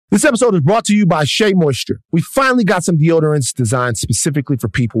This episode is brought to you by Shea Moisture. We finally got some deodorants designed specifically for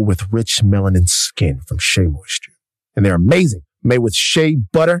people with rich melanin skin from Shea Moisture. And they're amazing. Made with shea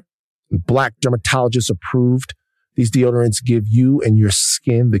butter and black dermatologist approved. These deodorants give you and your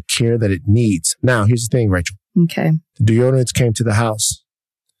skin the care that it needs. Now, here's the thing, Rachel. Okay. The deodorants came to the house.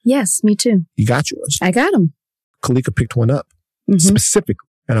 Yes, me too. You got yours. I got them. Kalika picked one up specifically.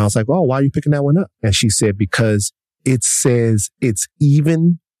 And I was like, oh, why are you picking that one up? And she said, because it says it's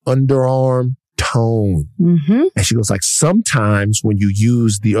even underarm tone. And she goes like, sometimes when you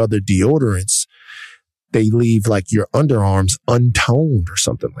use the other deodorants, they leave like your underarms untoned or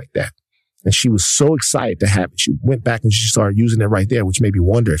something like that. And she was so excited to have it. She went back and she started using it right there, which made me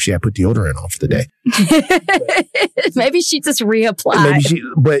wonder if she had put deodorant on for the day. Maybe she just reapplied.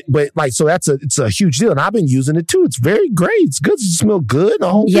 But like, so it's a huge deal. And I've been using it too. It's very great. It's good. It smells good.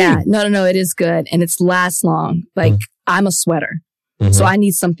 Yeah. No. It is good. And it's lasts long. Like I'm a sweater. So I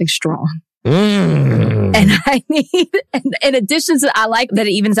need something strong. And I need, and in addition to, I like that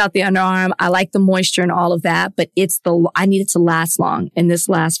it evens out the underarm. I like the moisture and all of that, but I need it to last long. And this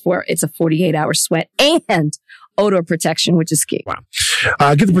lasts it's a 48-hour sweat and odor protection, which is key. Wow.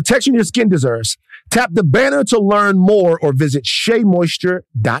 Get the protection your skin deserves. Tap the banner to learn more or visit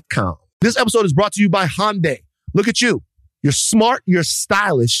SheaMoisture.com. This episode is brought to you by Hyundai. Look at you. You're smart. You're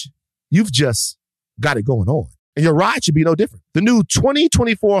stylish. You've just got it going on. And your ride should be no different. The new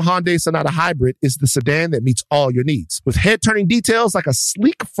 2024 Hyundai Sonata Hybrid is the sedan that meets all your needs. With head-turning details like a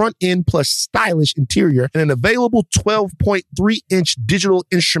sleek front end plus stylish interior and an available 12.3-inch digital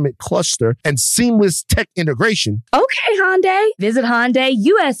instrument cluster and seamless tech integration. Okay, Hyundai. Visit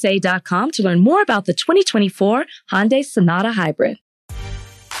HyundaiUSA.com to learn more about the 2024 Hyundai Sonata Hybrid.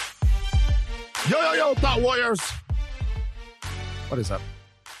 Yo, Thought Warriors. What is up?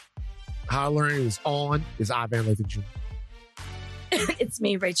 Higher Learning is on. Is Ivan Lathan Jr. It's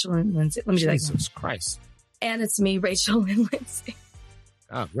me, Rachel and Lindsay. Let me do that. Jesus Christ. And it's me, Rachel and Lindsay.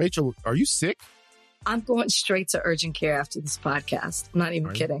 Rachel, are you sick? I'm going straight to urgent care after this podcast. I'm not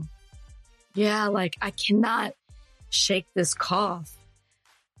even kidding. Yeah, like I cannot shake this cough.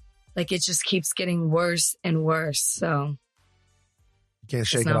 Like it just keeps getting worse and worse. So you can't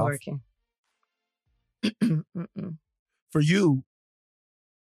shake it's it not off. Working. For you,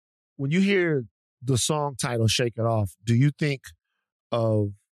 when you hear the song title "Shake It Off," do you think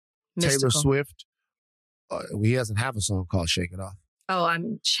of Mystical. Taylor Swift? He doesn't have a song called "Shake It Off." Oh,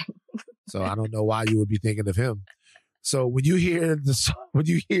 I'm. So I don't know why you would be thinking of him. So when you hear the song, when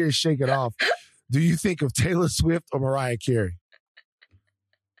you hear "Shake It Off," do you think of Taylor Swift or Mariah Carey?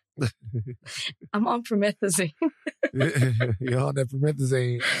 I'm on promethazine. You're on that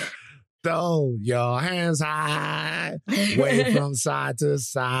promethazine. Throw your hands high, wave from side to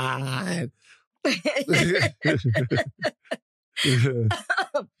side.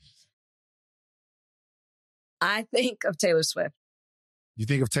 I think of Taylor Swift. You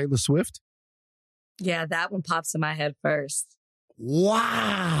think of Taylor Swift? Yeah, that one pops in my head first.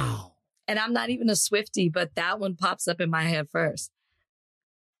 Wow. And I'm not even a Swiftie, but that one pops up in my head first.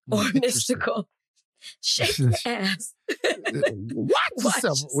 Or Mystical. Shake your ass. What?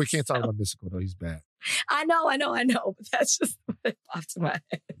 We can't talk about Mystical, though. He's bad. I know. But that's just what popped in my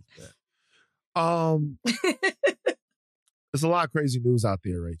head. There's a lot of crazy news out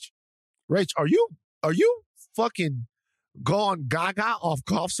there, Rach. Rach, are you fucking gone gaga off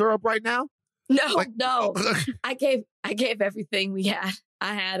cough syrup right now? No. I gave everything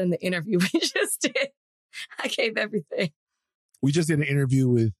I had in the interview we just did. I gave everything. We just did an interview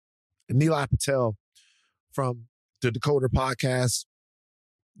with Nilay Patel from the Decoder podcast,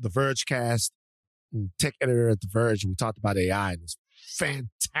 the Verge cast, tech editor at the Verge. We talked about AI and it was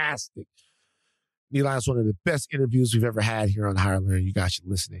fantastic. Nilay is one of the best interviews we've ever had here on Higher Learning. You guys should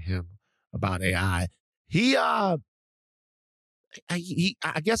listen to him about AI. I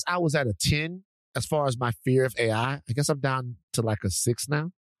guess I was at a 10 as far as my fear of AI. I guess I'm down to like a 6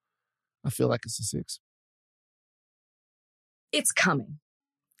 now. I feel like it's a 6. It's coming.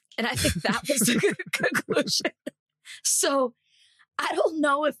 And I think that was a good conclusion. So I don't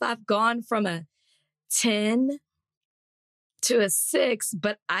know if I've gone from a 10 to a 6,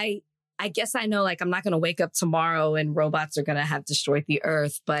 but I guess I know, like, I'm not going to wake up tomorrow and robots are going to have destroyed the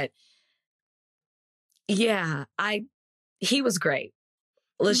earth. But yeah, he was great.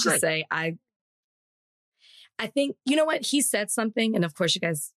 Let's just say I think, you know what? He said something. And of course, you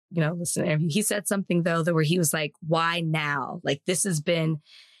guys, listen to the interview. He said something, though, where he was like, why now? Like,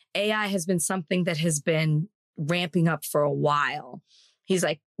 AI has been something that has been ramping up for a while. He's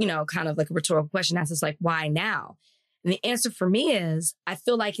like, kind of like a rhetorical question asked us, like, why now? And the answer for me is, I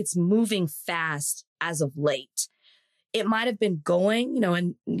feel like it's moving fast as of late. it might have been going,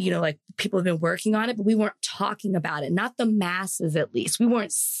 and, like people have been working on it, but we weren't talking about it. Not the masses, at least. We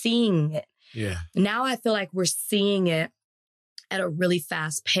weren't seeing it. Yeah. Now I feel like we're seeing it at a really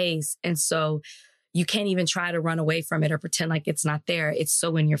fast pace. And so you can't even try to run away from it or pretend like it's not there. It's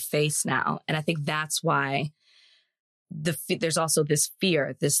so in your face now. And I think that's why there's also this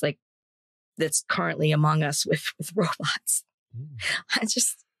fear, this like, that's currently among us with robots.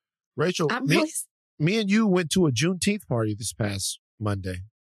 Rachel, me and you went to a Juneteenth party this past Monday.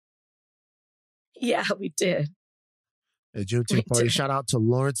 Yeah, we did. A Juneteenth party. Shout out to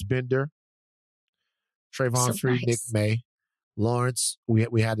Lawrence Bender, Trayvon Free, Nick May. Lawrence, we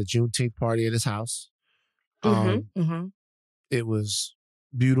had a Juneteenth party at his house. It was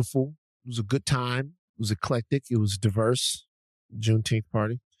beautiful. It was a good time. It was eclectic. It was diverse. Juneteenth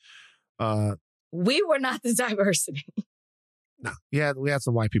party. We were not the diversity. No, we had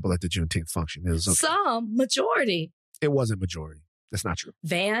some white people at the Juneteenth function. It was okay. Some majority. It wasn't majority. That's not true.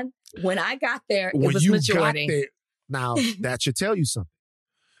 Van, when I got there, it was majority. Got there, now that should tell you something,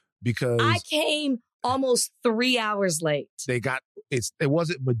 because I came almost 3 hours late. It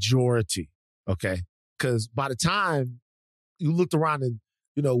wasn't majority, okay? Because by the time you looked around and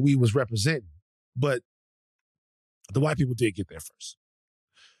we was representing, but the white people did get there first.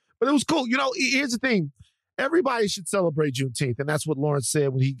 But it was cool. Here's the thing. Everybody should celebrate Juneteenth. And that's what Lawrence said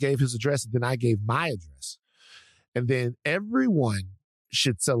when he gave his address. And then I gave my address. And then everyone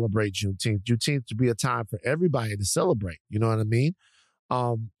should celebrate Juneteenth. Juneteenth should be a time for everybody to celebrate. You know what I mean?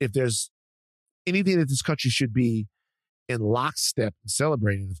 If there's anything that this country should be in lockstep and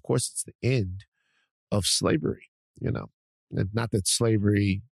celebrating, of course, it's the end of slavery. And not that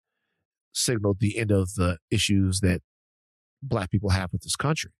slavery signaled the end of the issues that Black people have with this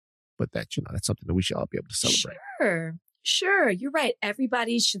country, but that, that's something that we should all be able to celebrate. Sure. You're right.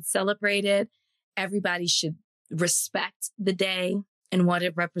 Everybody should celebrate it. Everybody should respect the day and what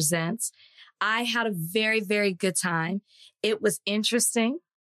it represents. I had a very, very good time. It was interesting.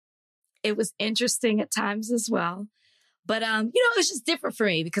 It was interesting at times as well. But, it's just different for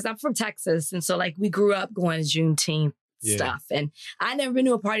me because I'm from Texas. And so like we grew up going to Juneteenth stuff. And I never been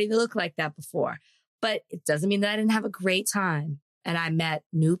to a party that looked like that before. But it doesn't mean that I didn't have a great time. And I met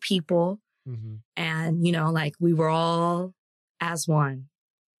new people. And, like we were all as one.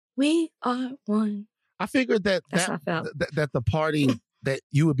 We are one. I figured that the party that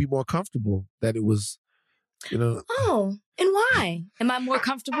you would be more comfortable, that it was, Oh, and why? Am I more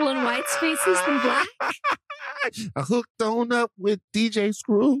comfortable in white spaces than Black? I hooked on up with DJ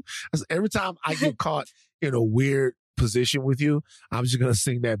Screw. Every time I get caught in a weird position with you, I'm just going to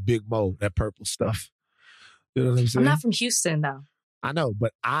sing that Big Mo, that purple stuff. You know what I'm saying? I'm not from Houston, though. I know,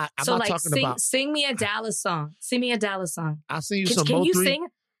 but I'm not talking about... Sing me a Dallas song. Sing me a Dallas song. I'll sing you some Mo3.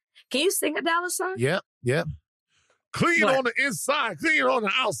 Can you sing a Dallas song? Yep. Clean on the inside, clean on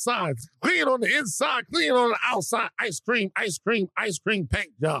the outside. Clean on the inside, clean on the outside. Ice cream,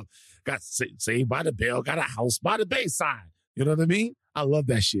 paint job. Got Saved by the Bell, got a house by the Bayside. You know what I mean? I love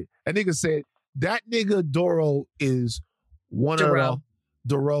that shit. That nigga said, that nigga Doro is one of the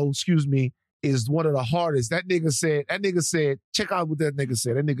hardest. That nigga said, check out what that nigga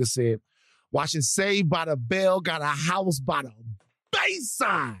said. That nigga said, watching Saved by the Bell, got a house by the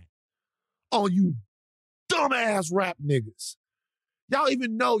Bayside. On you dumbass rap niggas. Y'all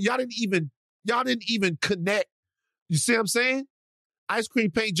didn't even connect. You see what I'm saying? Ice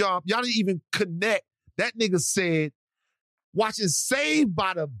cream paint job. Y'all didn't even connect. That nigga said, watching Saved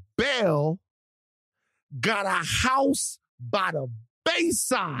by the Bell, got a house by the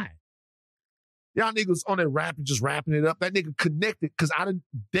Bayside. Y'all niggas on there rapping, just wrapping it up. That nigga connected because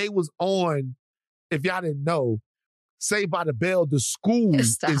they was on, if y'all didn't know, Saved by the Bell, the school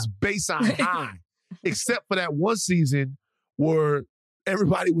is Bayside High. Except for that one season where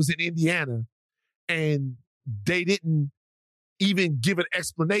everybody was in Indiana and they didn't even give an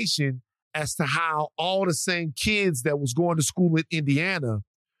explanation as to how all the same kids that was going to school in Indiana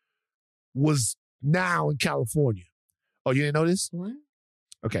was now in California. Oh, you didn't know this? What?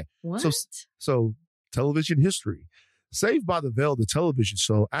 Okay. What? So television history. Saved by the Bell, the television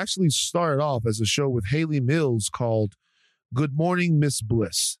show, actually started off as a show with Haley Mills called Good Morning, Miss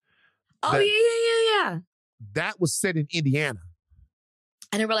Bliss. Oh, yeah. That was set in Indiana.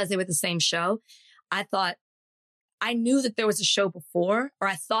 I didn't realize they were the same show. I knew that there was a show before, or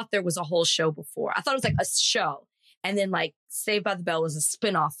I thought there was a whole show before. I thought it was like a show. And then like Saved by the Bell was a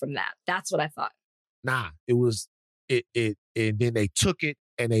spinoff from that. That's what I thought. Nah, it was, and then they took it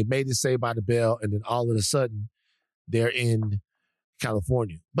and they made it Saved by the Bell. And then all of a sudden they're in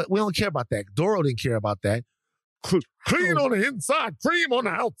California. But we don't care about that. Doro didn't care about that. Clean on the inside, cream on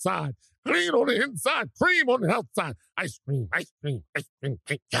the outside. Clean on the inside, cream on the outside. Ice cream, ice cream, ice cream.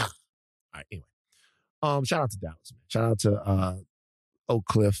 Yeah. All right, anyway. Shout out to Dallas, man. Shout out to Oak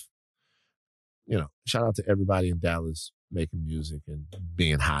Cliff. You know, shout out to everybody in Dallas making music and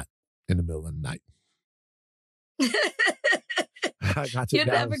being hot in the middle of the night. I got to You're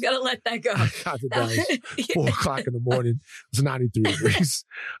Dallas. never going to let that go. I got to Dallas 4 o'clock in the morning. It's 93 degrees.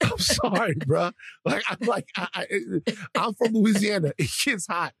 I'm sorry, bro. I'm from Louisiana. It gets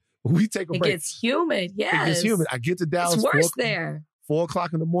hot. We take a break. It gets humid. Yes. It gets humid. I get to Dallas. It's worse there. 4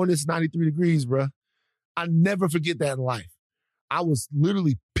 o'clock in the morning. It's 93 degrees, bro. I never forget that in life. I was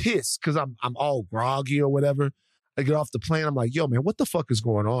literally pissed because I'm all groggy or whatever. I get off the plane. I'm like, yo, man, what the fuck is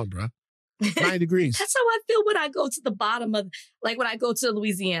going on, bro? 9 degrees. That's how I feel when I go to the bottom of, like when I go to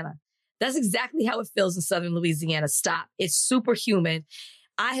Louisiana. That's exactly how it feels in southern Louisiana. Stop. It's super humid.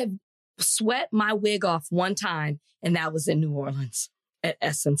 I have sweat my wig off one time, and that was in New Orleans at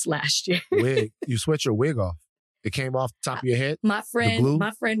Essence last year. Wig? You sweat your wig off? It came off the top of your head? My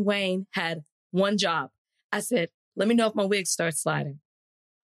friend Wayne had one job. I said, let me know if my wig starts sliding.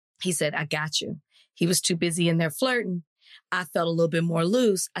 He said, I got you. He was too busy in there flirting. I felt a little bit more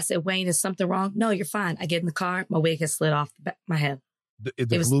loose. I said, Wayne, is something wrong? No, you're fine. I get in the car. My wig has slid off the back of my head. The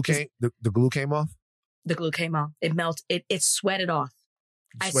glue came off? The glue came off. It melted. It sweated off.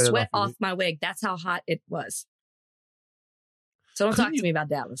 I sweat off my wig. That's how hot it was. So don't talk to me about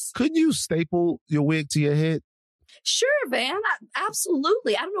Dallas. Couldn't you staple your wig to your head? Sure, Van.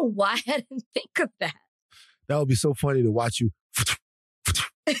 Absolutely. I don't know why I didn't think of that. That would be so funny to watch you.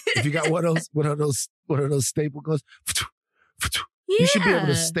 If you got one of those staple guns. Yeah. You should be able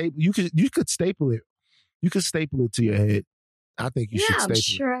to staple. You could staple it. You could staple it to your head. I think you should staple it.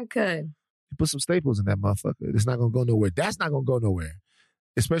 Yeah, I'm sure I could. You put some staples in that motherfucker. It's not going to go nowhere. That's not going to go nowhere.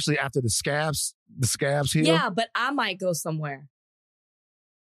 Especially after the scabs heal. Yeah, but I might go somewhere.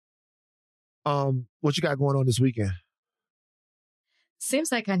 What you got going on this weekend?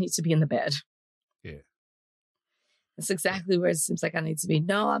 Seems like I need to be in the bed. Yeah. That's exactly where it seems like I need to be.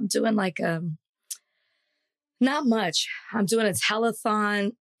 No, I'm doing like, not much. I'm doing a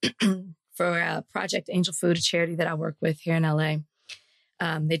telethon for Project Angel Food, a charity that I work with here in LA.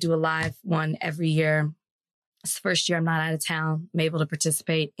 They do a live one every year. It's the first year I'm not out of town. I'm able to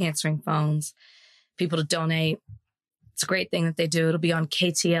participate, answering phones, people to donate. It's a great thing that they do. It'll be on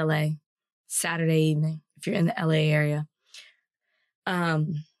KTLA Saturday evening if you're in the LA area.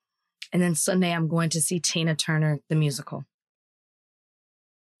 And then Sunday, I'm going to see Tina Turner, the musical,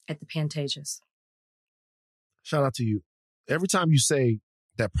 at the Pantages. Shout out to you. Every time you say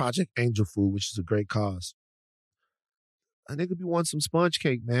that Project Angel Food, which is a great cause, I think we want some sponge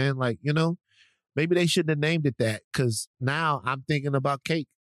cake, man. Like, you know, maybe they shouldn't have named it that because now I'm thinking about cake.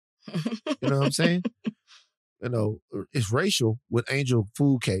 You know what I'm saying? You know, it's racial with angel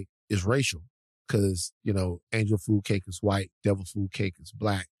food cake. It's racial because, you know, angel food cake is white, devil food cake is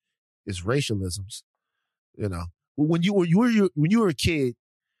black. It's racialisms, you know. When you were a kid,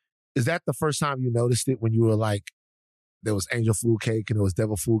 is that the first time you noticed it? When you were like, there was angel food cake and there was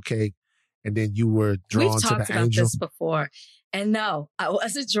devil food cake, and then you were drawn to the angel. We've talked about this before, and no, I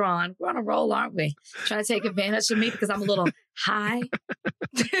wasn't drawn. We're on a roll, aren't we? Trying to take advantage of me because I'm a little high.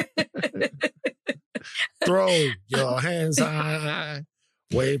 Throw your hands high.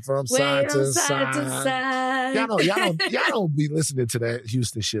 Wave from side to side. Y'all don't be listening to that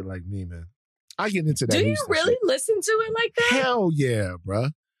Houston shit like me, man. I get into that. Do you Houston really shit. listen to it like that? Hell yeah,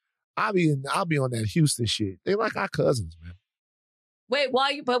 bruh. I'll be on that Houston shit. They like our cousins, man. Wait.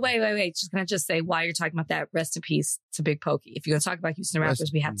 Just gonna just say while you're talking about that, rest in peace to Big Pokey. If you're gonna talk about Houston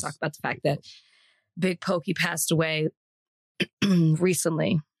rappers, we have to talk about the fact that Big Pokey passed away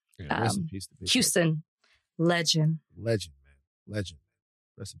recently. Yeah, rest in peace to Big Houston legend. Legend, man. Legend.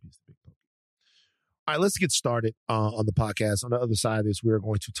 Rest in peace to Big Pokey. All right, let's get started on the podcast. On the other side of this, we're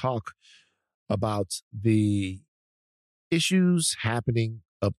going to talk about the issues happening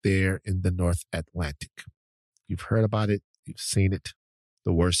up there in the North Atlantic. You've heard about it. You've seen it.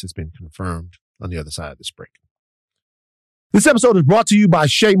 The worst has been confirmed on the other side of this break. This episode is brought to you by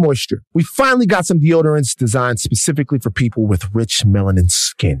Shea Moisture. We finally got some deodorants designed specifically for people with rich melanin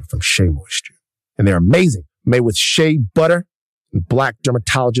skin from Shea Moisture. And they're amazing. Made with shea butter and black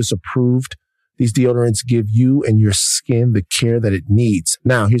dermatologist approved. These deodorants give you and your skin the care that it needs.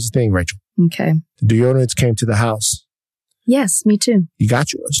 Now, here's the thing, Rachel. Okay. The deodorants came to the house. Yes, me too. You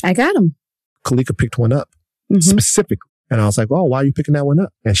got yours. I got them. Kalika picked one up specifically. And I was like, oh, why are you picking that one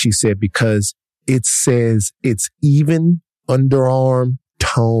up? And she said, because it says it's even underarm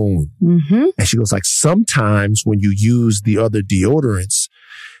tone. And she goes like, sometimes when you use the other deodorants,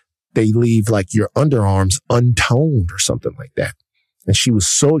 they leave like your underarms untoned or something like that. And she was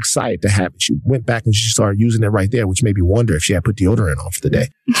so excited to have it. She went back and she started using it right there, which made me wonder if she had put deodorant on for the day.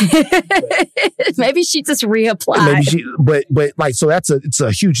 Maybe she just reapplied. Maybe she, but like, so it's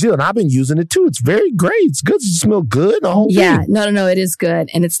a huge deal. And I've been using it too. It's very great. It's good. It smells good. Yeah. No. It is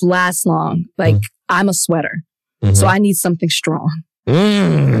good. And it's lasts long. Like I'm a sweater. So I need something strong.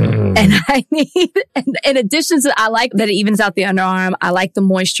 And I need, in addition to, I like that it evens out the underarm. I like the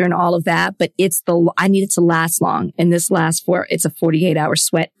moisture and all of that, but I need it to last long. And this lasts it's a 48-hour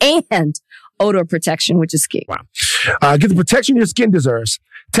sweat and odor protection, which is key. Wow. Get the protection your skin deserves.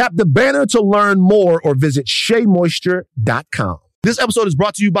 Tap the banner to learn more or visit SheaMoisture.com. This episode is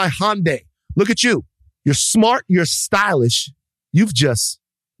brought to you by Hyundai. Look at you. You're smart. You're stylish. You've just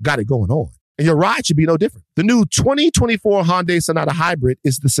got it going on. And your ride should be no different. The new 2024 Hyundai Sonata Hybrid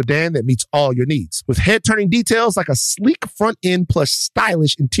is the sedan that meets all your needs. With head-turning details like a sleek front end plus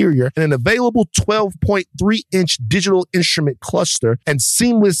stylish interior and an available 12.3-inch digital instrument cluster and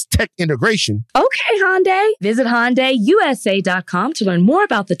seamless tech integration. Okay, Hyundai. Visit HyundaiUSA.com to learn more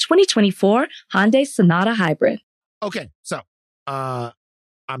about the 2024 Hyundai Sonata Hybrid. Okay, so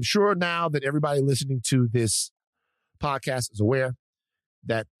I'm sure now that everybody listening to this podcast is aware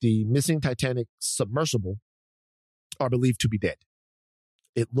that the missing Titanic submersible are believed to be dead.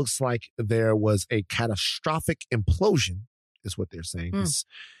 It looks like there was a catastrophic implosion, is what they're saying. It's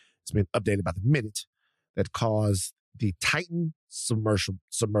been updated by the minute, that caused the Titan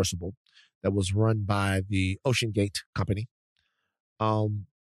submersible that was run by the OceanGate company to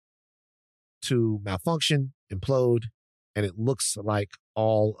malfunction, implode, and it looks like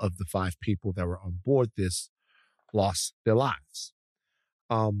all of the 5 people that were on board this lost their lives.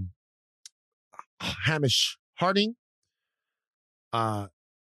 Hamish Harding, Shahzada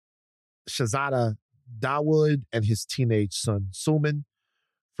Dawood and his teenage son Sulman,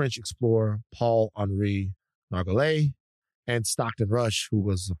 French explorer Paul-Henri Nargeolet, and Stockton Rush, who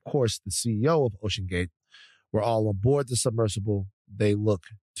was, of course, the CEO of OceanGate, were all on board the submersible. They look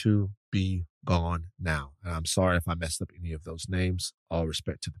to be gone now. And I'm sorry if I messed up any of those names. All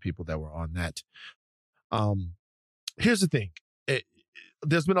respect to the people that were on that. Here's the thing.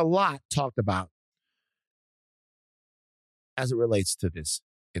 There's been a lot talked about as it relates to this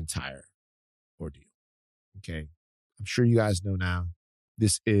entire ordeal. Okay. I'm sure you guys know now,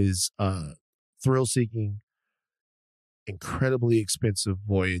 this is a thrill-seeking, incredibly expensive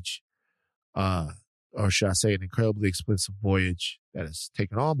voyage, or should I say an incredibly expensive voyage that is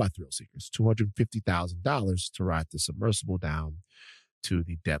taken on by thrill seekers, $250,000 to ride the submersible down to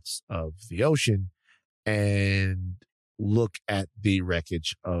the depths of the ocean and look at the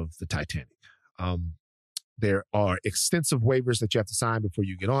wreckage of the Titanic. There are extensive waivers that you have to sign before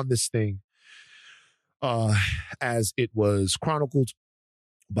you get on this thing. As it was chronicled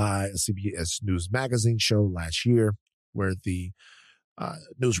by a CBS News magazine show last year, where the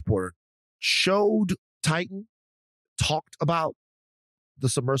news reporter showed Titan, talked about the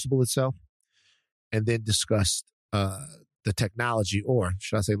submersible itself, and then discussed the technology, or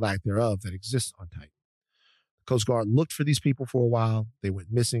should I say lack thereof, that exists on Titan. Coast Guard looked for these people for a while. They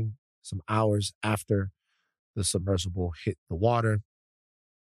went missing some hours after the submersible hit the water.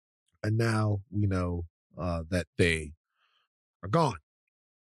 And now we know that they are gone.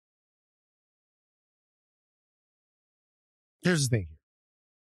 Here's the thing here.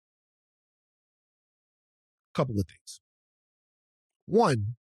 A couple of things.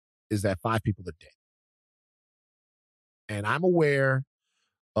 One is that 5 people are dead. And I'm aware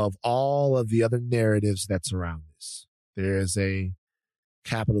of all of the other narratives that surround this. There is a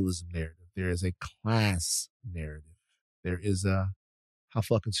capitalism narrative. There is a class narrative. There is a how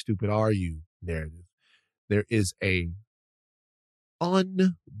fucking stupid are you narrative. There is a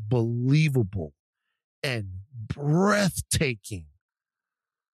unbelievable and breathtaking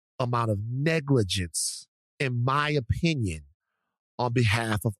amount of negligence, in my opinion, on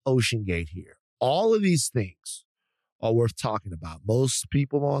behalf of OceanGate here. All of these things are worth talking about. Most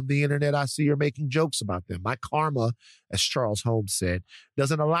people on the internet I see are making jokes about them. My karma, as Charles Holmes said,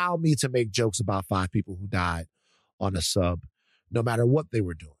 doesn't allow me to make jokes about 5 people who died on a sub, no matter what they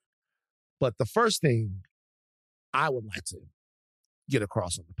were doing. But the first thing I would like to get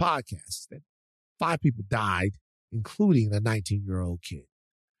across on the podcast is that 5 people died, including a 19-year-old kid.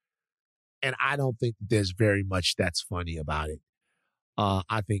 And I don't think there's very much that's funny about it.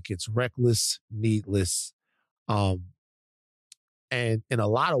 I think it's reckless, needless, and in a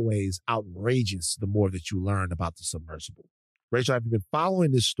lot of ways, outrageous the more that you learn about the submersible. Rachel, have you been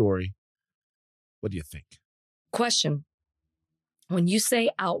following this story? What do you think? Question. When you say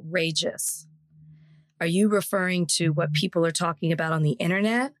outrageous, are you referring to what people are talking about on the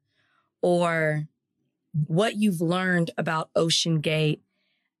internet? or what you've learned about Ocean Gate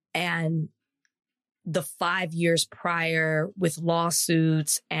and the 5 years prior with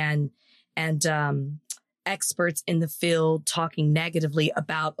lawsuits and experts in the field talking negatively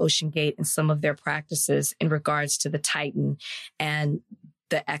about Ocean Gate and some of their practices in regards to the Titan and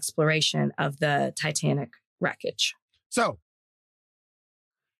the exploration of the Titanic wreckage. So,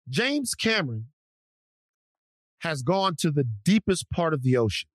 James Cameron has gone to the deepest part of the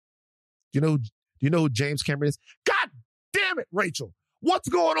ocean. Do you know who James Cameron is? God damn it, Rachel. What's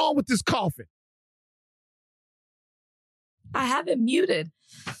going on with this coughing? I have it muted.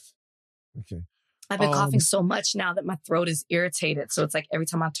 Okay. I've been coughing so much now that my throat is irritated. So it's like every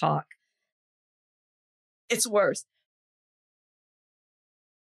time I talk, it's worse.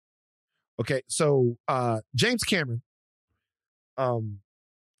 Okay. So James Cameron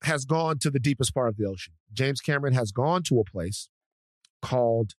has gone to the deepest part of the ocean. James Cameron has gone to a place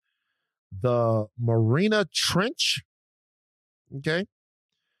called the Mariana Trench. Okay.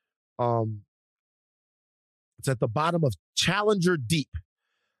 It's at the bottom of Challenger Deep.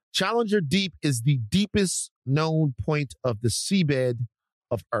 Challenger Deep is the deepest known point of the seabed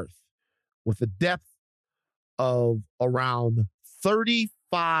of Earth, with a depth of around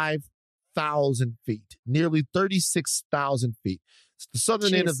 35,000 feet, nearly 36,000 feet. It's the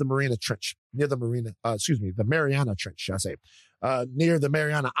southern end of the Mariana Trench, near the Mariana Trench, should I say, near the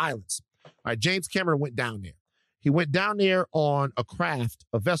Mariana Islands. All right, James Cameron went down there. He went down there on a craft,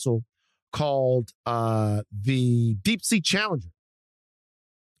 a vessel called the Deep Sea Challenger,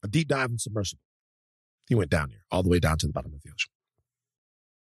 a deep diving submersible. He went down there, all the way down to the bottom of the ocean.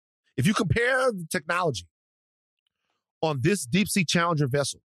 If you compare the technology on this Deep Sea Challenger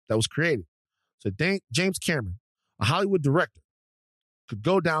vessel that was created, so James Cameron, a Hollywood director, could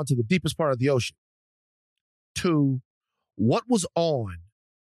go down to the deepest part of the ocean to what was on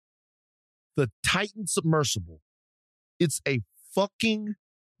the Titan submersible, it's a fucking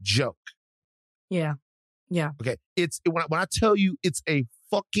joke. Yeah. Yeah. Okay. When I tell you it's a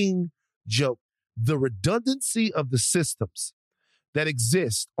fucking joke, the redundancy of the systems that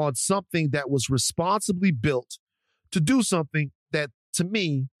exist on something that was responsibly built to do something that, to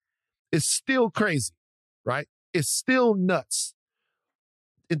me, is still crazy, right? It's still nuts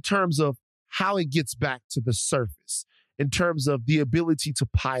in terms of how it gets back to the surface, in terms of the ability to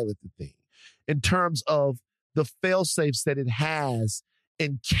pilot the thing, in terms of the fail-safes that it has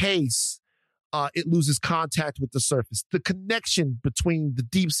in case it loses contact with the surface, the connection between the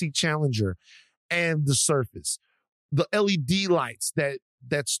Deep Sea Challenger and the surface, the LED lights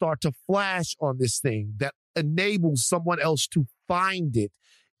that start to flash on this thing that enables someone else to find it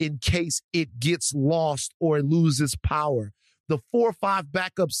in case it gets lost or it loses power, the 4 or 5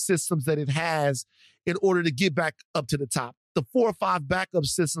 backup systems that it has in order to get back up to the top, the 4 or 5 backup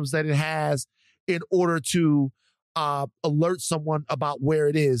systems that it has in order to alert someone about where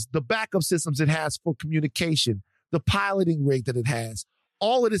it is, the backup systems it has for communication, the piloting rig that it has,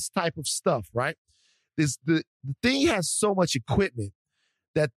 all of this type of stuff, right? The thing has so much equipment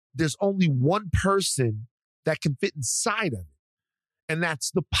that there's only one person that can fit inside of it, and that's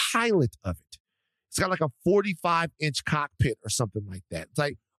the pilot of it. It's got like a 45-inch cockpit or something like that. It's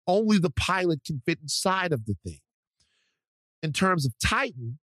like only the pilot can fit inside of the thing. In terms of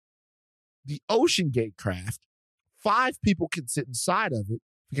Titan, the Ocean Gate craft, 5 people can fit inside of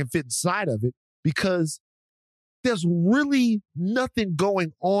it because there's really nothing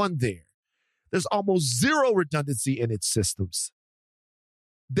going on there. There's almost zero redundancy in its systems.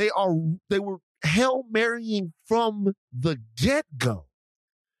 They were Hail Marying from the get-go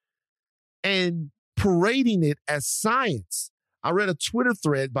and parading it as science. I read a Twitter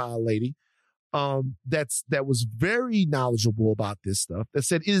thread by a lady that was very knowledgeable about this stuff that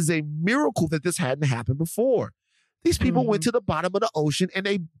said it is a miracle that this hadn't happened before. These people went to the bottom of the ocean and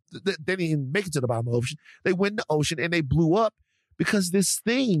they didn't even make it to the bottom of the ocean. They went in the ocean and they blew up because this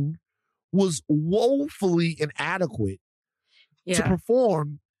thing was woefully inadequate to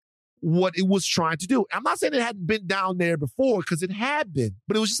perform what it was trying to do. I'm not saying it hadn't been down there before, because it had been,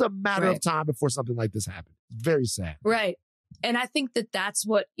 but it was just a matter of time before something like this happened. It's very sad. Right. And I think that that's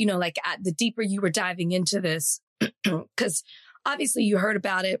what, like the deeper you were diving into this, because obviously you heard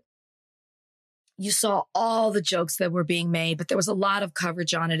about it. You saw all the jokes that were being made, but there was a lot of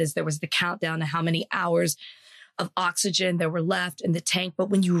coverage on it as there was the countdown to how many hours of oxygen there were left in the tank.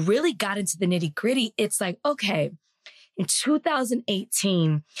 But when you really got into the nitty gritty, it's like, okay, in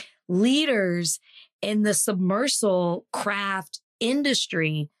 2018, leaders in the submersible craft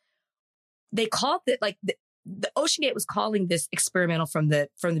industry, they called it like the Ocean Gate was calling this experimental from the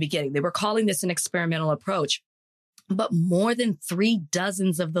beginning. They were calling this an experimental approach. but more than 3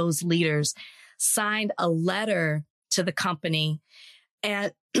 dozens of those leaders signed a letter to the company.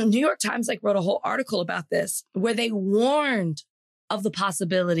 And New York Times wrote a whole article about this where they warned of the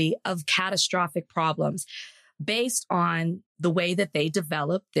possibility of catastrophic problems based on the way that they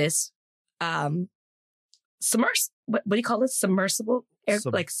developed this what do you call it? Submersible?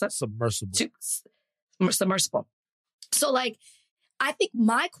 Submersible. Submersible. So I think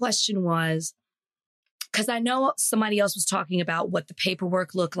my question was, because I know somebody else was talking about what the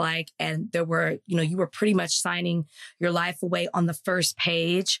paperwork looked like, and there were, you were pretty much signing your life away on the first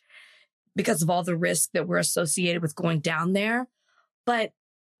page because of all the risks that were associated with going down there. But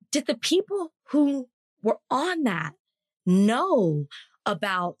did the people who were on that know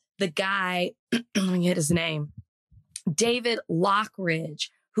about the guy, let me get his name, David Lockridge,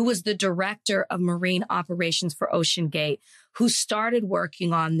 who was the director of marine operations for Ocean Gate, who started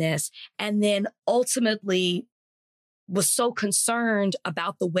working on this and then ultimately was so concerned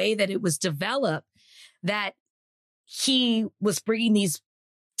about the way that it was developed that he was bringing these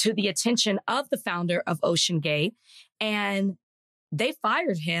to the attention of the founder of Ocean Gate, and they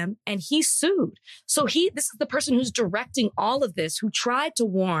fired him and he sued. So this is the person who's directing all of this, who tried to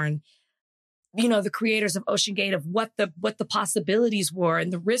warn the creators of Ocean Gate of what the possibilities were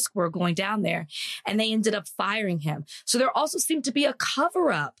and the risk were going down there. And they ended up firing him. So there also seemed to be a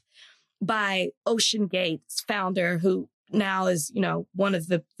cover up by Ocean Gate's founder, who now is, one of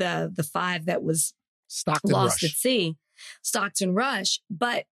the 5 that was lost at sea, Stockton Rush.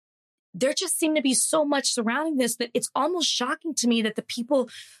 But there just seemed to be so much surrounding this that it's almost shocking to me that the people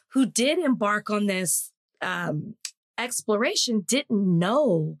who did embark on this exploration didn't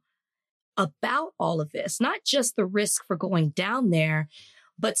know about all of this, not just the risk for going down there,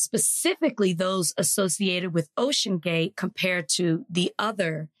 but specifically those associated with Ocean Gate compared to the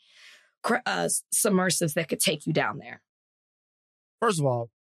other submersives that could take you down there. First of all,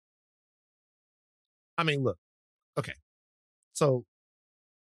 I mean, look, okay. So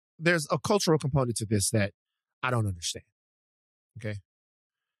there's a cultural component to this that I don't understand. Okay.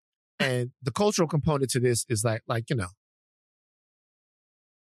 And the cultural component to this is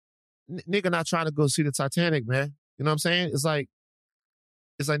nigga not trying to go see the Titanic, man. You know what I'm saying? It's like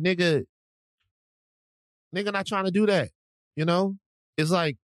nigga not trying to do that. It's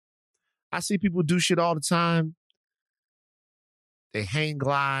like, I see people do shit all the time. They hang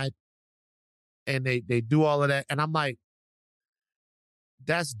glide and they do all of that. And I'm like,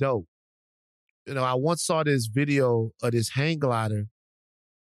 that's dope. I once saw this video of this hang glider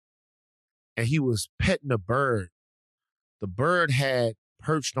and he was petting a bird. The bird had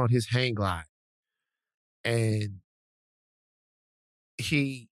perched on his hang glide and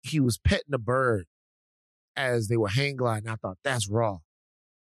he was petting the bird as they were hang gliding. I thought, that's raw.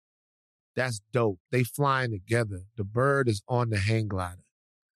 That's dope. They flying together. The bird is on the hang glider.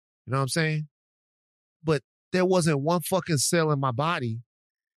 You know what I'm saying? But there wasn't one fucking cell in my body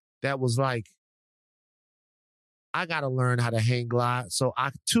that was like, I got to learn how to hang glide so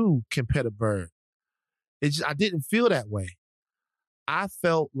I too can pet a bird. I didn't feel that way. I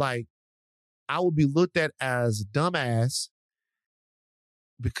felt like I would be looked at as a dumbass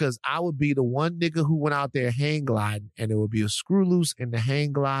because I would be the one nigga who went out there hang gliding and there would be a screw loose in the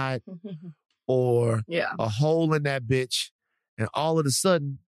hang glide or a hole in that bitch. And all of a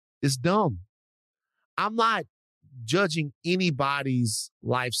sudden, it's dumb. I'm not judging anybody's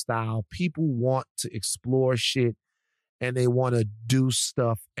lifestyle. People want to explore shit and they want to do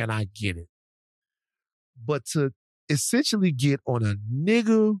stuff, and I get it. But to essentially get on a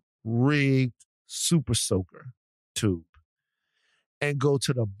nigga rigged super soaker tube and go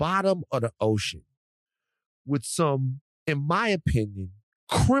to the bottom of the ocean with some, in my opinion,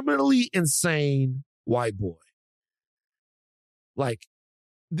 criminally insane white boy.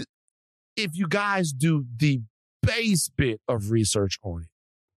 If you guys do the base bit of research on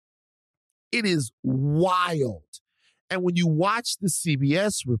it, it is wild. And when you watch the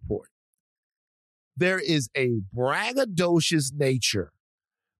CBS report, there is a braggadocious nature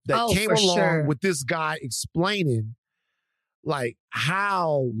that came along with this guy explaining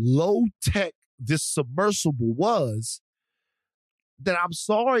how low tech this submersible was, that I'm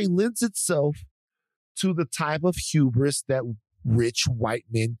sorry lends itself to the type of hubris that rich white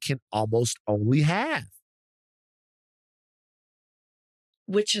men can almost only have.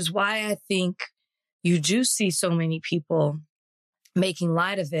 Which is why I think you do see so many people making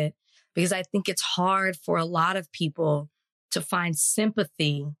light of it, because I think it's hard for a lot of people to find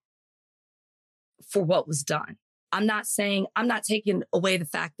sympathy for what was done. I'm not taking away the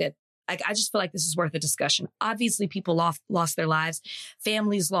fact that Like, I just feel like this is worth a discussion. Obviously, people lost their lives.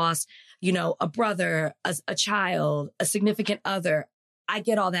 Families lost, a brother, a child, a significant other. I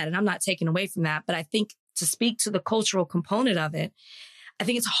get all that, and I'm not taking away from that. But I think to speak to the cultural component of it, I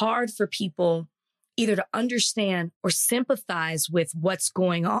think it's hard for people either to understand or sympathize with what's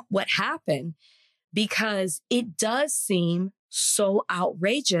going on, what happened, because it does seem so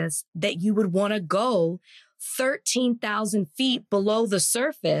outrageous that you would want to go 13,000 feet below the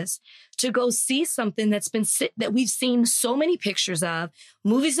surface to go see something that we've seen so many pictures of,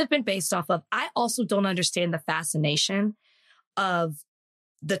 movies have been based off of. I also don't understand the fascination of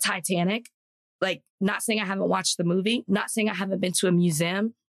the Titanic. Like, not saying I haven't watched the movie, not saying I haven't been to a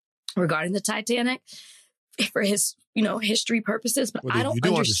museum regarding the Titanic for his, history purposes, but I don't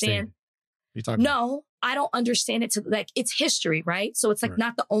understand. No, I don't understand it it's history, right? So it's like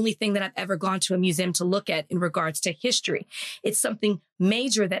not the only thing that I've ever gone to a museum to look at in regards to history. It's something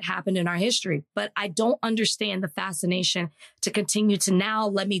major that happened in our history, but I don't understand the fascination to continue to now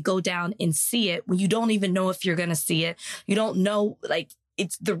let me go down and see it when you don't even know if you're going to see it. You don't know,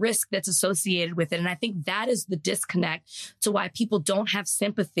 it's the risk that's associated with it. And I think that is the disconnect to why people don't have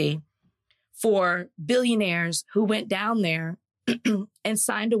sympathy for billionaires who went down there and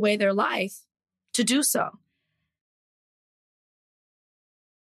signed away their life to do so.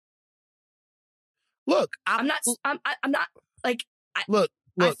 Look, I'm not like,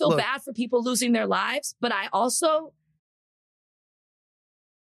 I feel bad for people losing their lives, but I also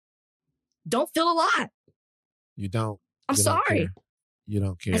don't feel a lot. You don't. I'm sorry. You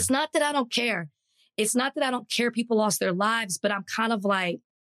don't care. It's not that I don't care. It's not that I don't care people lost their lives, but I'm kind of like,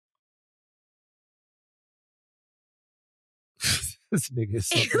 this nigga is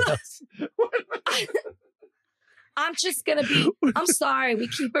something else. I'm just gonna I'm sorry. We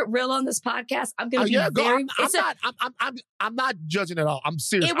keep it real on this podcast. I'm gonna be I'm not judging at all. I'm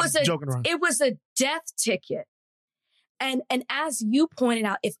serious. I'm joking around. It was a death ticket. And as you pointed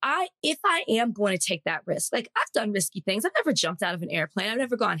out, if I am going to take that risk, like, I've done risky things. I've never jumped out of an airplane. I've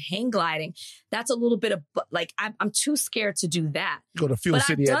never gone hang gliding. That's a little bit of, like, I'm too scared to do that. Go to Fuel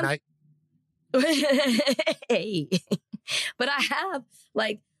City at night. Hey. But I have,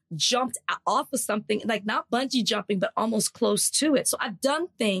 like, jumped off of something, like, not bungee jumping, but almost close to it. So I've done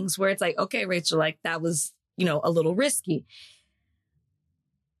things where it's like, okay, Rachel, like, that was, a little risky.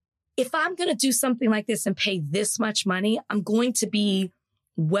 If I'm going to do something like this and pay this much money, I'm going to be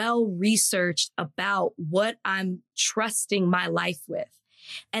well researched about what I'm trusting my life with.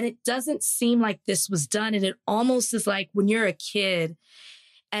 And it doesn't seem like this was done. And it almost is like when you're a kid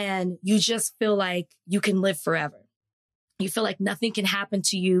and you just feel like you can live forever. You feel like nothing can happen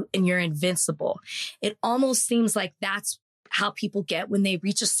to you and you're invincible. It almost seems like that's how people get when they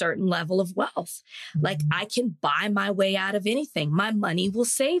reach a certain level of wealth. Like, I can buy my way out of anything. My money will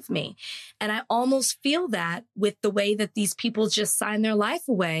save me. And I almost feel that with the way that these people just sign their life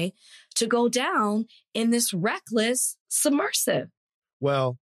away to go down in this reckless submersive.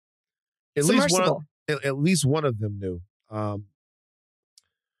 Well, at least one of them knew.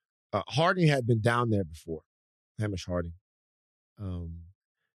 Harding had been down there before. Hamish Harding.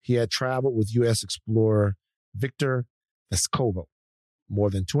 He had traveled with U.S. explorer Victor Vescovo more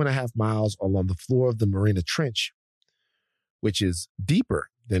than 2.5 miles along the floor of the Marina Trench, which is deeper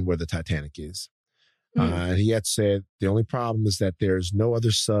than where the Titanic is. And he had said, the only problem is that there's no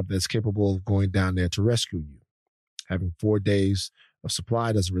other sub that's capable of going down there to rescue you. Having 4 days of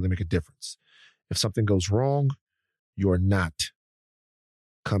supply doesn't really make a difference. If something goes wrong, you're not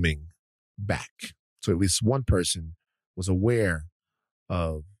coming back. So at least one person was aware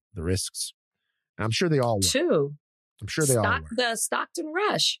of the risks. And I'm sure they all were. Two. I'm sure they all were. The Stockton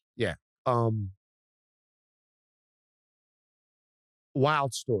Rush. Yeah.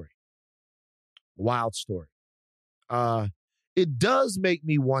 Wild story. Wild story. It does make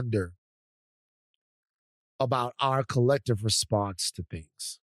me wonder about our collective response to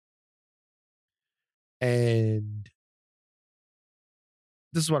things. And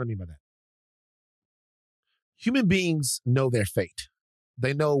this is what I mean by that. Human beings know their fate.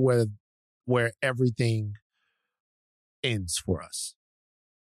 They know where everything ends for us.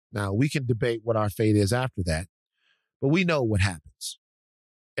 Now, we can debate what our fate is after that, but we know what happens.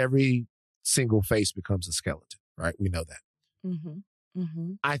 Every single face becomes a skeleton, right? We know that. Mm-hmm.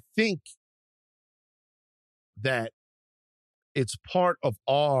 Mm-hmm. I think that it's part of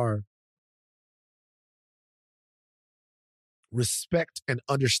our respect and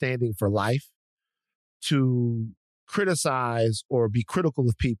understanding for life to criticize or be critical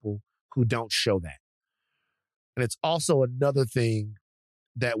of people who don't show that. And it's also another thing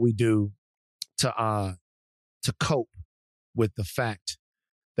that we do to cope with the fact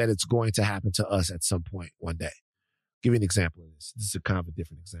that it's going to happen to us at some point one day. Give you an example of this. This is a kind of a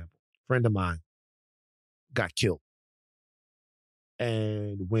different example. A friend of mine got killed.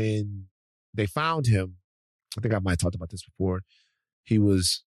 And when they found him, I think I might have talked about this before, he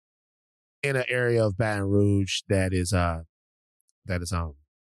was in an area of Baton Rouge that is not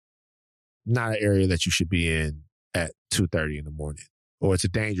an area that you should be in at 2:30 in the morning. Or it's a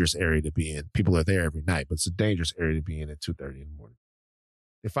dangerous area to be in. People are there every night, but it's a dangerous area to be in at 2:30 in the morning.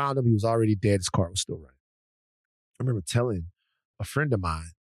 They found him. He was already dead. His car was still running. I remember telling a friend of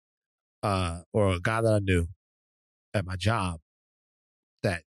mine, or a guy that I knew at my job,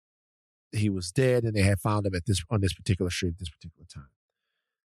 that he was dead and they had found him on this particular street at this particular time.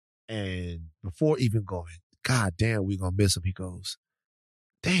 And before even going, God damn, we're going to miss him, he goes,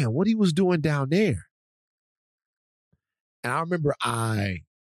 damn, what he was doing down there. And I remember I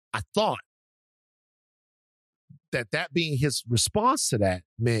thought that being his response to that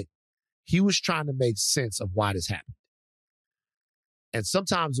meant he was trying to make sense of why this happened. And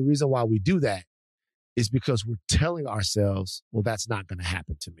sometimes the reason why we do that is because we're telling ourselves, well, that's not going to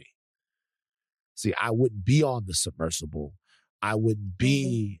happen to me. See, I wouldn't be on the submersible. I wouldn't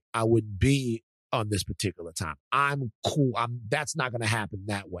be on this particular time. I'm cool. That's not going to happen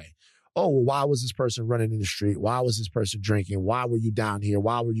that way. Oh, well, why was this person running in the street? Why was this person drinking? Why were you down here?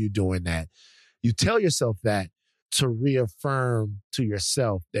 Why were you doing that? You tell yourself that to reaffirm to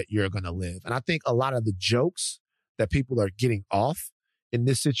yourself that you're going to live. And I think a lot of the jokes that people are getting off in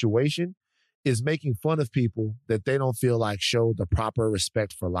this situation is making fun of people that they don't feel like show the proper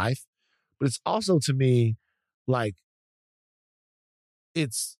respect for life. But it's also, to me, like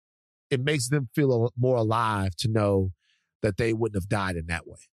it makes them feel more alive to know that they wouldn't have died in that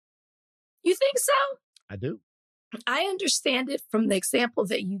way. You think so? I do. I understand it from the example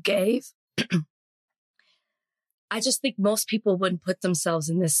that you gave. I just think most people wouldn't put themselves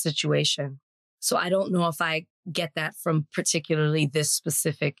in this situation. So I don't know if I get that from particularly this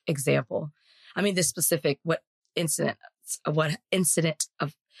specific example. I mean, this specific incident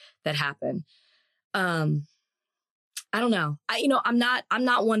of that happened. I don't know. I'm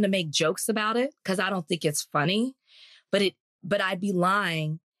not one to make jokes about it because I don't think it's funny, but I'd be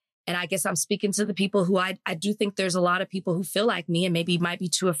lying. And I guess I'm speaking to the people who I do think there's a lot of people who feel like me and maybe might be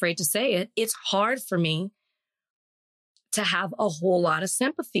too afraid to say it. It's hard for me to have a whole lot of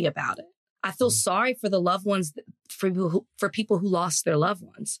sympathy about it. I feel sorry for the loved ones, for people who lost their loved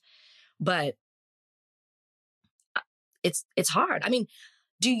ones, but it's hard. I mean,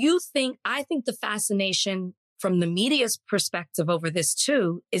 I think the fascination from the media's perspective over this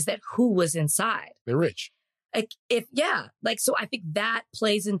too is that who was inside? They're rich. So I think that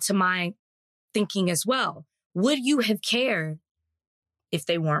plays into my thinking as well. Would you have cared if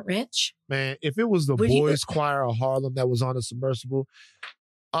they weren't rich? Man, if it was the Boys Choir of Harlem that was on a submersible,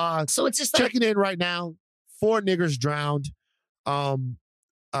 so it's just checking in right now, 4 niggers drowned.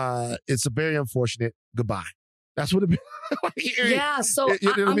 It's a very unfortunate goodbye. That's what it yeah. So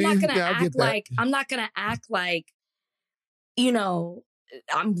I'm not gonna act like,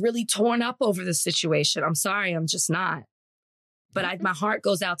 I'm really torn up over the situation. I'm sorry, I'm just not. But my heart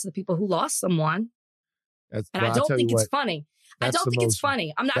goes out to the people who lost someone. I don't think it's funny. I don't think it's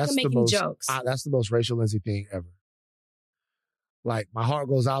funny. I'm not going to make any jokes. That's the most Rachel Lindsay thing ever. Like, my heart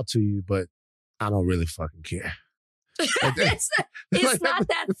goes out to you, but I don't really fucking care. It's not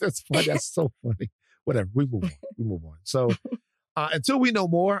that. That's funny. That's so funny. Whatever. We move on. So until we know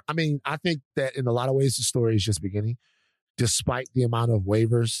more, I mean, I think that in a lot of ways, the story is just beginning. Despite the amount of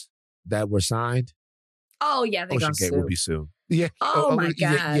waivers that were signed. Oh, yeah, they're going to sue. Will be sued. Yeah. Oh, my gosh.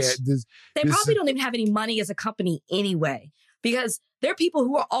 Yeah, they probably don't even have any money as a company anyway, because there are people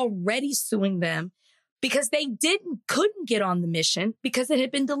who are already suing them because they couldn't get on the mission because it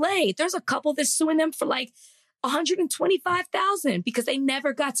had been delayed. There's a couple that's suing them for like $125,000 because they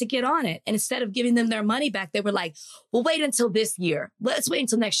never got to get on it. And instead of giving them their money back, they were like, well, wait until this year. Let's wait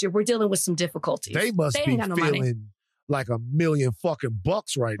until next year. We're dealing with some difficulties. They must be feeling like $1 million fucking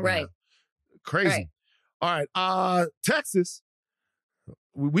bucks right now. Crazy. Right. All right. Texas.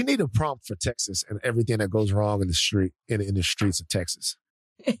 We need a prompt for Texas and everything that goes wrong in the streets of Texas.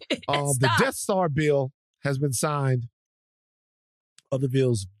 The Death Star bill has been signed. Other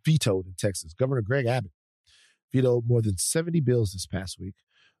bills vetoed in Texas. Governor Greg Abbott vetoed more than 70 bills this past week,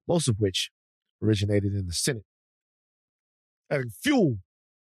 most of which originated in the Senate, adding fuel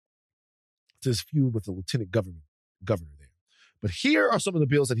to his feud with the lieutenant governor there. But here are some of the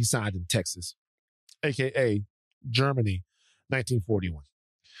bills that he signed in Texas, a.k.a. Germany, 1941.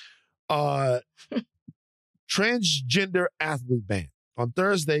 Transgender athlete ban. On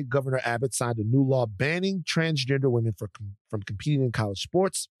Thursday, Governor Abbott signed a new law banning transgender women from competing in college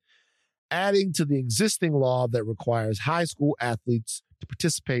sports, adding to the existing law that requires high school athletes to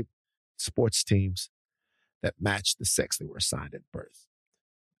participate in sports teams that match the sex they were assigned at birth.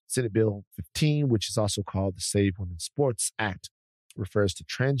 Senate Bill 15, which is also called the Save Women's Sports Act, refers to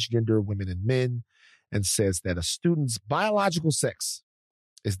transgender women and men and says that a student's biological sex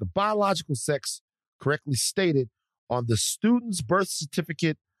is the biological sex correctly stated on the student's birth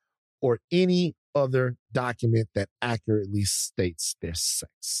certificate or any other document that accurately states their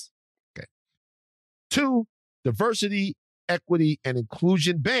sex. Okay. 2, diversity, equity, and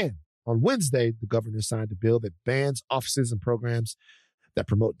inclusion ban. On Wednesday, the governor signed a bill that bans offices and programs that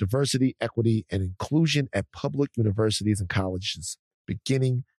promote diversity, equity, and inclusion at public universities and colleges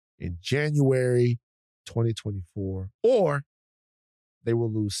beginning in January 2024, or they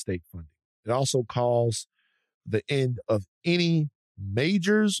will lose state funding. It also calls the end of any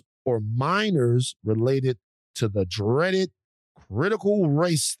majors or minors related to the dreaded critical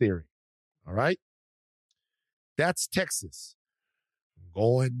race theory. All right? That's Texas.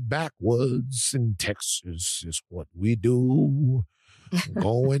 Going backwards in Texas is what we do.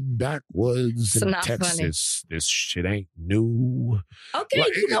 Going backwards in Texas. Funny. This shit ain't new. Okay,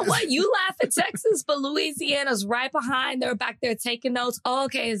 like, you know what? You laugh at Texas, but Louisiana's right behind. They're back there taking notes. Oh,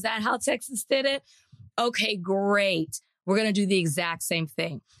 okay, is that how Texas did it? Okay, great. We're going to do the exact same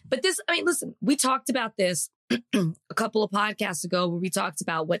thing. But this, I mean, listen, we talked about this a couple of podcasts ago where we talked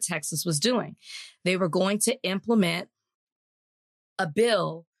about what Texas was doing. They were going to implement a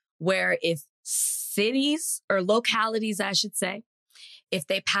bill where if cities or localities, I should say, if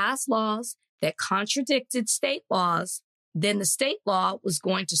they pass laws that contradicted state laws, then the state law was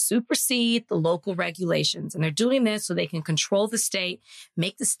going to supersede the local regulations. And they're doing this so they can control the state,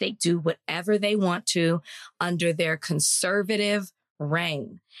 make the state do whatever they want to under their conservative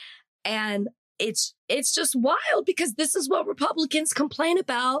reign. And it's just wild because this is what Republicans complain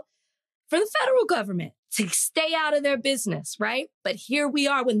about for the federal government, to stay out of their business, right? But here we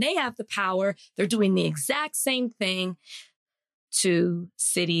are when they have the power. They're doing the exact same thing to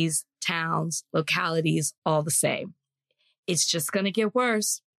cities, towns, localities, all the same. It's just going to get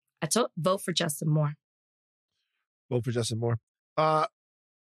worse. Vote for Justin Moore. Vote for Justin Moore. Have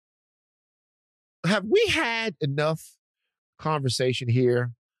we had enough conversation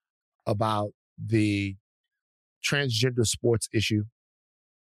here about the transgender sports issue?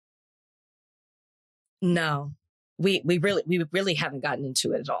 No, we really haven't gotten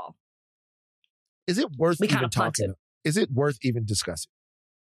into it at all. Is it worth even talking? Is it worth even discussing?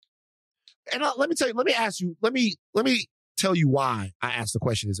 And let me tell you why I asked the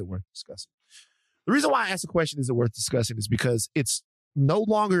question, is it worth discussing? The reason why I asked the question, is it worth discussing, is because it's no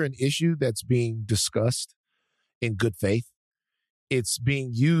longer an issue that's being discussed in good faith. It's being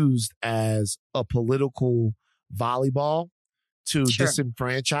used as a political volleyball to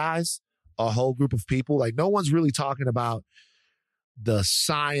disenfranchise a whole group of people. Like, no one's really talking about the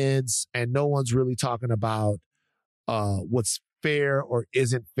science, and no one's really talking about what's fair or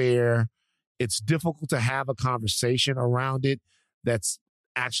isn't fair. It's difficult to have a conversation around it that's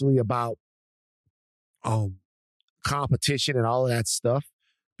actually about competition and all of that stuff,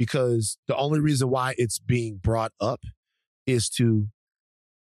 because the only reason why it's being brought up is to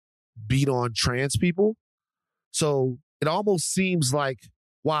beat on trans people. So it almost seems like,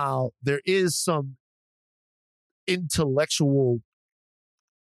 while there is some intellectual,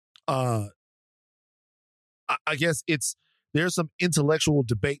 there's some intellectual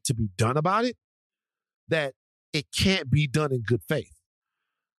debate to be done about it, that it can't be done in good faith.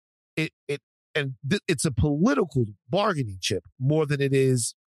 It's a political bargaining chip more than it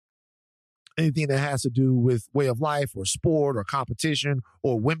is anything that has to do with way of life or sport or competition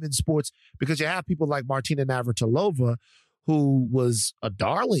or women's sports, because you have people like Martina Navratilova, who was a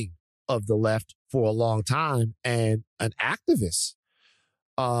darling of the left for a long time and an activist,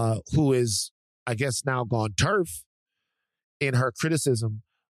 who is, I guess, now gone turf in her criticism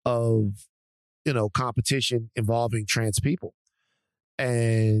of, competition involving trans people.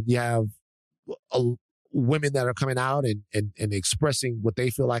 And you have women that are coming out and expressing what they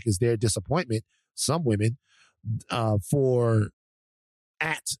feel like is their disappointment, some women,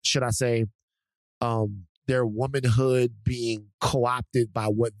 their womanhood being co-opted by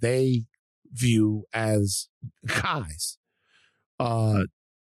what they view as guys. And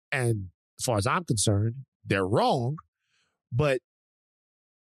as far as I'm concerned, they're wrong, but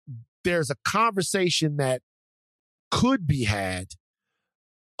there's a conversation that could be had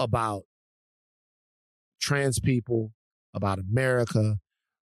about trans people, about America,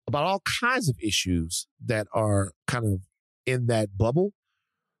 about all kinds of issues that are kind of in that bubble,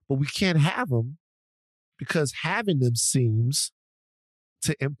 but we can't have them because having them seems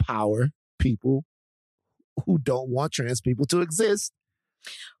to empower people who don't want trans people to exist.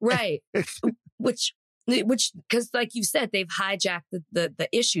 Right. which, because like you said, they've hijacked the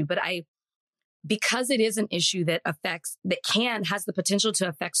issue, but because it is an issue that has the potential to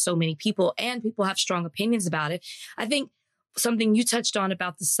affect so many people and people have strong opinions about it. I think something you touched on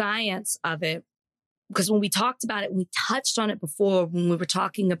about the science of it, because when we talked about it, we touched on it before when we were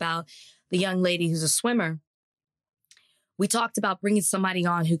talking about the young lady who's a swimmer. We talked about bringing somebody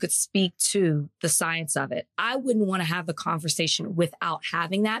on who could speak to the science of it. I wouldn't want to have the conversation without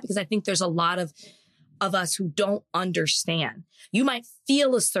having that, because I think there's a lot of us who don't understand. You might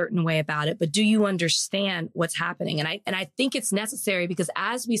feel a certain way about it, but do you understand what's happening? And I think it's necessary, because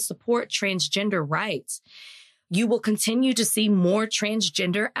as we support transgender rights, you will continue to see more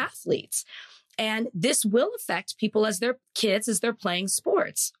transgender athletes. And this will affect people as they're playing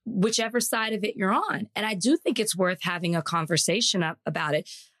sports, whichever side of it you're on. And I do think it's worth having a conversation about it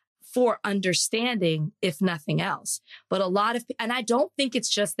for understanding, if nothing else. But and I don't think it's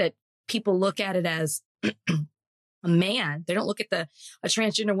just that people look at it as a man. They don't look at a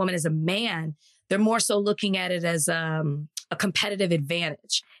transgender woman as a man. They're more so looking at it as a competitive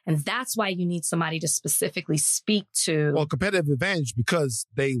advantage. And that's why you need somebody to specifically speak to. Well, competitive advantage because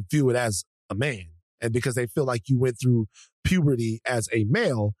they view it as a man, and because they feel like you went through puberty as a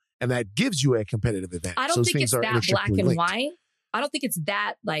male, and that gives you a competitive advantage. I don't think it's that black and white. I don't think it's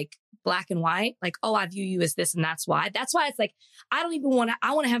that like black and white. Like, oh, I view you as this, and that's why. That's why it's like I want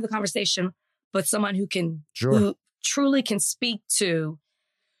to have the conversation with someone who truly can speak to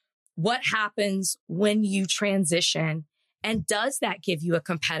what happens when you transition, and does that give you a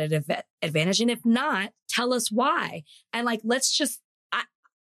competitive advantage? And if not, tell us why. And like, let's just.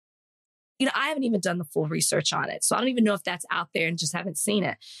 I haven't even done the full research on it, so I don't even know if that's out there and just haven't seen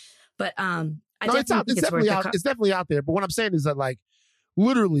it. But it's definitely out there. But what I'm saying is that, like,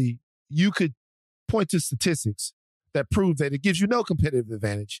 literally, you could point to statistics that prove that it gives you no competitive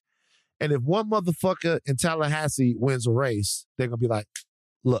advantage. And if one motherfucker in Tallahassee wins a race, they're gonna be like,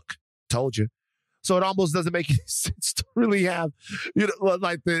 "Look, told you." So it almost doesn't make any sense to really have,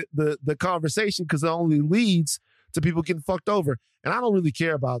 like the conversation, because it only leads to people getting fucked over. And I don't really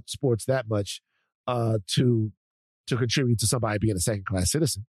care about sports that much to contribute to somebody being a second-class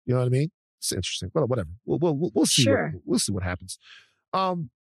citizen. You know what I mean? It's interesting. Well, whatever. We'll see. Sure. We'll see what happens.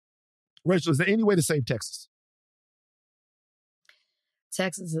 Rachel, is there any way to save Texas?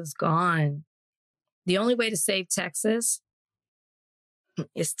 Texas is gone. The only way to save Texas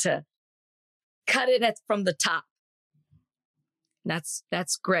is to cut it from the top. That's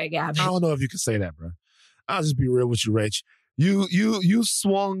Greg Abbott. I don't know if you can say that, bro. I'll just be real with you, Rach. You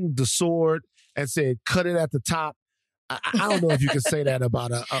swung the sword and said, cut it at the top. I don't know if you can say that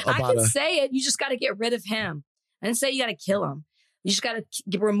about I can say it. You just got to get rid of him. I didn't say you got to kill him. You just got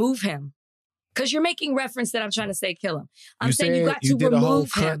to remove him. Because you're making reference that I'm trying to say kill him. I'm saying you got to remove him. You did a whole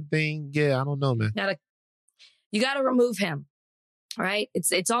cut thing. Yeah, I don't know, man. You got to remove him. All right?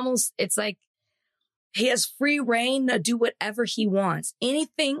 It's like he has free reign to do whatever he wants. Any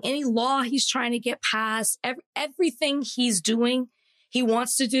law he's trying to get passed, everything he's doing, he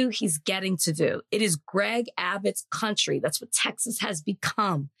wants to do, he's getting to do. It is Greg Abbott's country. That's what Texas has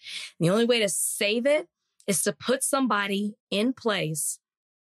become. And the only way to save it is to put somebody in place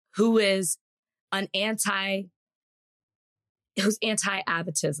who is who's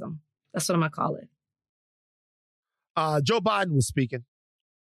anti-Abbottism. That's what I'm going to call it. Joe Biden was speaking.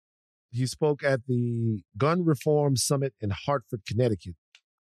 He spoke at the Gun Reform Summit in Hartford, Connecticut.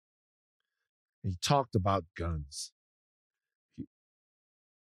 He talked about guns.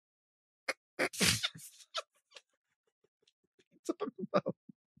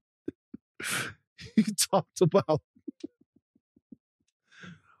 He talked about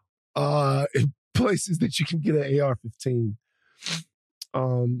in places that you can get an AR-15.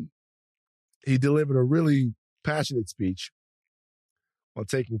 He delivered a really passionate speech on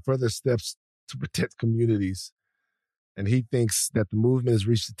taking further steps to protect communities. And he thinks that the movement has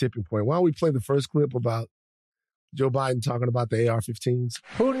reached a tipping point. Why don't we play the first clip about Joe Biden talking about the AR-15s?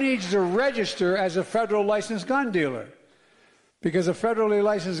 Who needs to register as a federal licensed gun dealer? Because a federally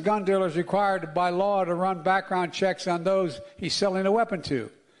licensed gun dealer is required by law to run background checks on those he's selling a weapon to.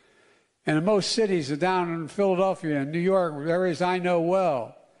 And in most cities, down in Philadelphia and New York, areas I know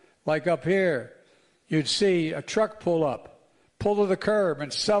well, like up here, you'd see a truck pull to the curb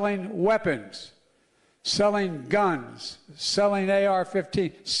and selling weapons, selling guns, selling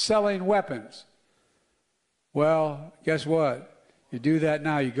AR-15, selling weapons. Well, guess what? You do that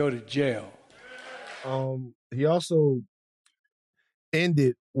now, you go to jail. He also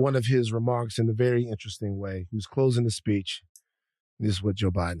ended one of his remarks in a very interesting way. He was closing the speech. This is what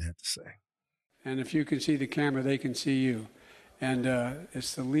Joe Biden had to say. And if you can see the camera, they can see you. And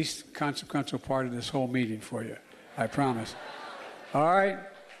it's the least consequential part of this whole meeting for you. I promise. All right?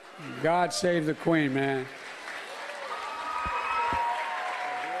 God save the Queen, man.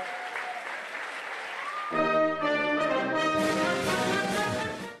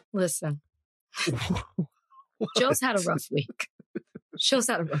 Listen. Joe's had a rough week. Joe's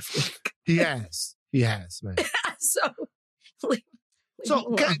had a rough week. He has, man. So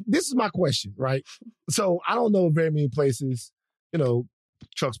this is my question, right? So I don't know very many places,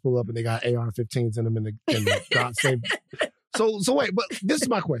 trucks pull up and they got AR-15s in them and the God save. So wait, but this is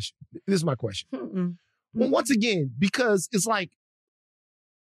my question. Mm-mm. Well, once again, because it's like,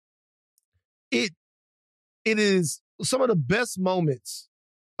 it is some of the best moments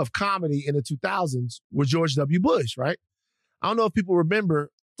of comedy in the 2000s were George W. Bush, right? I don't know if people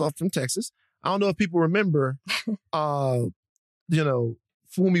remember, from Texas, I don't know if people remember, fool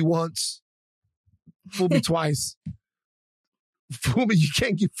me once, fool me twice, fool me, you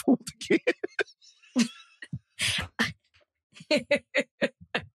can't get fooled again.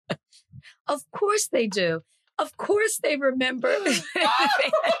 Of course they do. Of course they remember.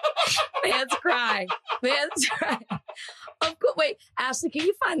 Man's crying. Wait, Ashley, can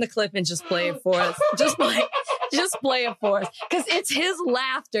you find the clip and just play it for us? Just play it for us. Because it's his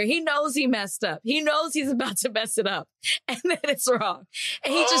laughter. He knows he messed up. He knows he's about to mess it up. And then it's wrong.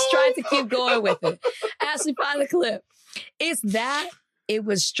 And he just tried to keep going with it. Ashley, find the clip. It's that. It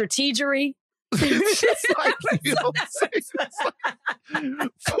was strategery. It's just like, what I'm saying? It's like,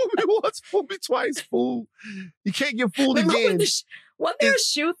 fool me once, fool me twice, fool. You can't get fooled again. Wasn't there a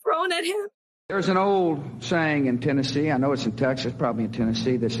shoe thrown at him? There's an old saying in Tennessee, I know it's in Texas, probably in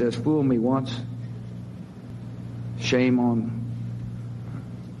Tennessee, that says, fool me once, shame on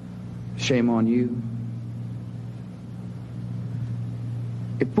you.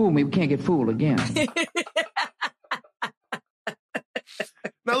 If fool me, we can't get fooled again.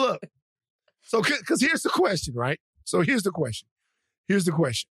 Now look, so because here's the question, right? So here's the question.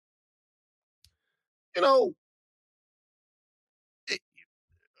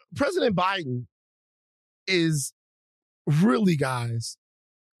 President Biden is really, guys,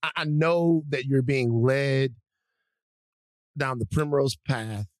 I know that you're being led down the primrose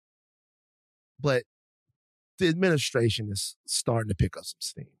path, but the administration is starting to pick up some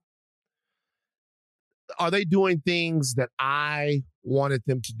steam. Are they doing things that I wanted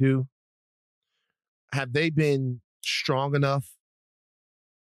them to do? Have they been strong enough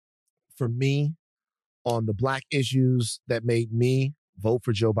for me on the Black issues that made me vote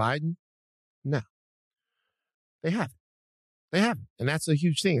for Joe Biden? No, they haven't. And that's a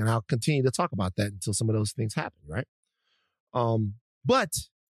huge thing. And I'll continue to talk about that until some of those things happen, right? But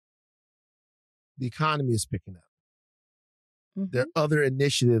the economy is picking up. Mm-hmm. There are other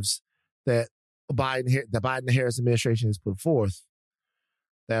initiatives that the Biden-Harris administration has put forth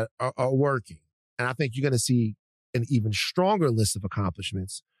that are working. And I think you're going to see an even stronger list of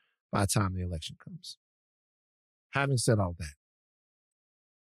accomplishments by the time the election comes. Having said all that,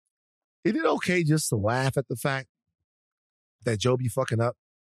 is it okay just to laugh at the fact that Joe be fucking up?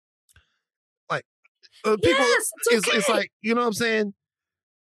 Like, people, yes, it's like, you know what I'm saying?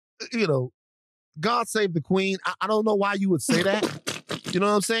 God save the Queen. I don't know why you would say that. You know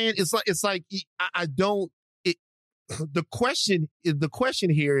what I'm saying? It's like I don't. The question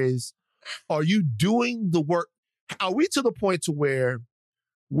here is, are you doing the work? Are we to the point to where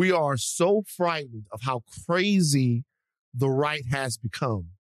we are so frightened of how crazy the right has become,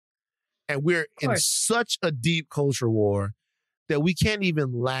 and we're in such a deep culture war that we can't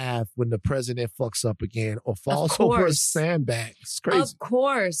even laugh when the president fucks up again or falls over a sandbag? It's crazy. Of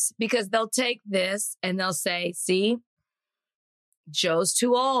course, because they'll take this and they'll say, see, Joe's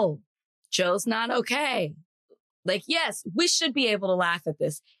too old. Joe's not okay. Like, yes, we should be able to laugh at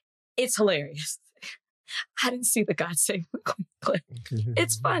this. It's hilarious. I didn't see the God Save the Queen clip.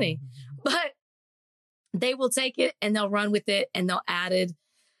 It's funny. But they will take it and they'll run with it and they'll add it,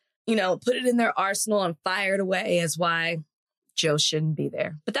 put it in their arsenal and fire it away as why Joe shouldn't be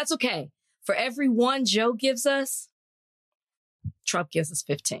there. But that's okay. For every one Joe gives us, Trump gives us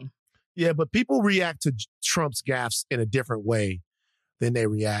 15. Yeah, but people react to Trump's gaffes in a different way than they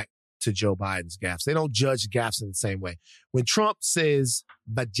react to Joe Biden's gaffes. They don't judge gaffes in the same way. When Trump says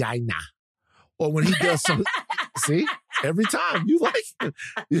vagina, or when he does something, see, every time you like,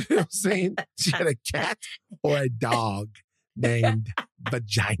 you know what I'm saying? She had a cat or a dog named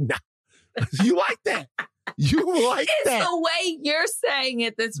vagina. You like that? You like it's that? It's the way you're saying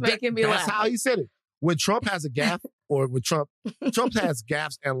it that's making me laugh. That's how he said it. When Trump has a gaffe, or with Trump has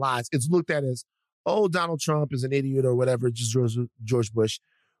gaffes and lies, it's looked at as, oh, Donald Trump is an idiot or whatever, just George Bush.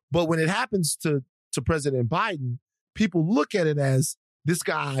 But when it happens to President Biden, people look at it as this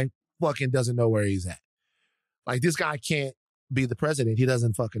guy fucking doesn't know where he's at. Like, this guy can't be the president. He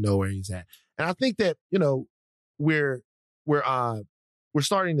doesn't fucking know where he's at. And I think that, we're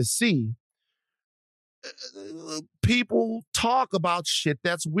starting to see people talk about shit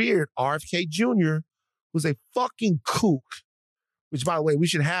that's weird. RFK Jr. was a fucking kook, which, by the way, we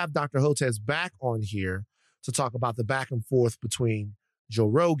should have Dr. Hotez back on here to talk about the back and forth between Joe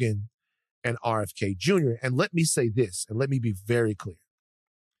Rogan and RFK Jr. And let me say this, and let me be very clear.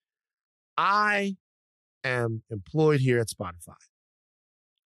 I am employed here at Spotify.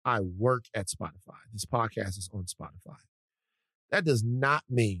 I work at Spotify. This podcast is on Spotify. That does not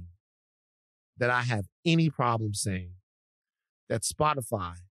mean that I have any problem saying that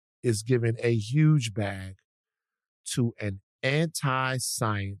Spotify is giving a huge bag to an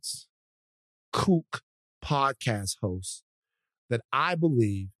anti-science kook podcast host that I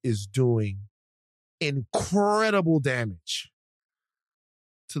believe is doing incredible damage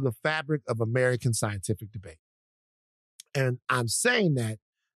to the fabric of American scientific debate. And I'm saying that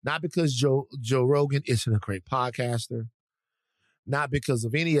not because Joe Rogan isn't a great podcaster, not because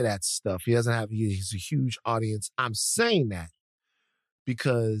of any of that stuff. He's a huge audience. I'm saying that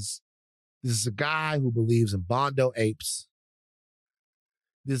because this is a guy who believes in Bondo apes.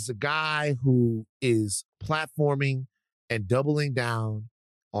 This is a guy who is platforming and doubling down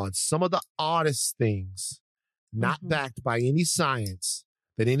on some of the oddest things, not backed by any science,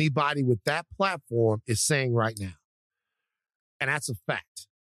 that anybody with that platform is saying right now. And that's a fact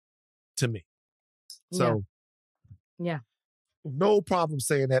to me. So, yeah. No problem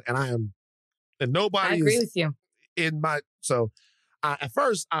saying that. And nobody I agree with you. At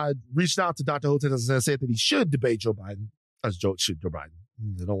first I reached out to Dr. Hotez and said that he should debate Joe Biden. Joe Biden.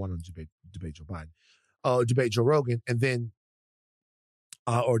 They don't want to debate Joe Biden. Debate Joe Rogan, and then,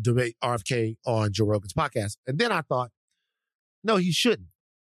 or debate RFK on Joe Rogan's podcast. And then I thought, no, he shouldn't.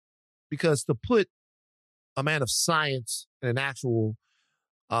 Because to put a man of science and an actual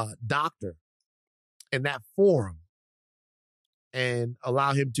doctor in that forum and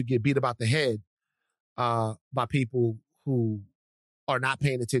allow him to get beat about the head by people who are not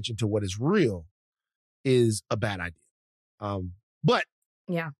paying attention to what is real is a bad idea. But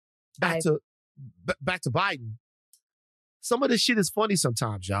back to Biden. Some of this shit is funny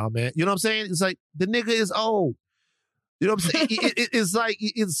sometimes, y'all, man. You know what I'm saying? It's like the nigga is old. You know what I'm saying? It's like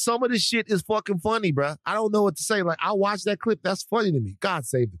some of this shit is fucking funny, bro. I don't know what to say. Like, I watched that clip. That's funny to me. God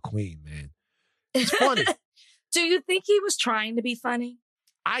save the queen, man. It's funny. Do you think he was trying to be funny?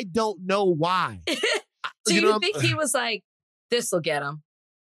 I don't know why. Do you think he was like, this will get him?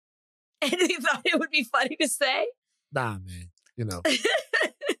 And he thought it would be funny to say? Nah, man.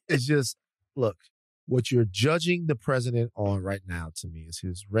 It's just, look, what you're judging the president on right now to me is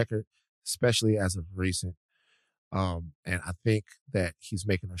his record, especially as of recent. And I think that he's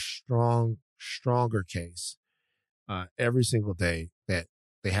making a stronger case every single day that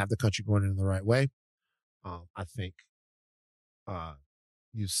they have the country going in the right way. I think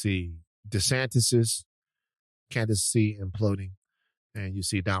you see DeSantis's candidacy imploding, and you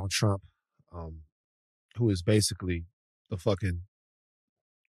see Donald Trump, who is basically the fucking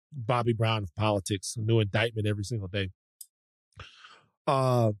Bobby Brown of politics, a new indictment every single day.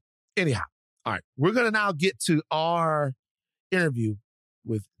 Anyhow, all right, we're going to now get to our interview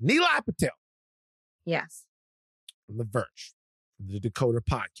with Nilay Patel. Yes. From The Verge, from the Decoder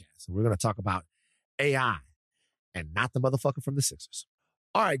podcast. And we're going to talk about AI and not the motherfucker from the Sixers.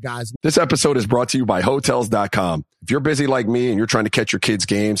 All right, guys. This episode is brought to you by Hotels.com. If you're busy like me and you're trying to catch your kids'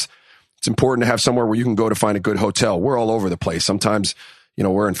 games, it's important to have somewhere where you can go to find a good hotel. We're all over the place. Sometimes,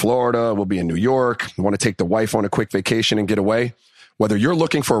 we're in Florida, we'll be in New York. We want to take the wife on a quick vacation and get away. Whether you're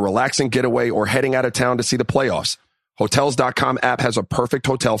looking for a relaxing getaway or heading out of town to see the playoffs, Hotels.com app has a perfect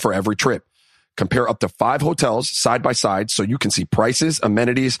hotel for every trip. Compare up to 5 hotels side by side so you can see prices,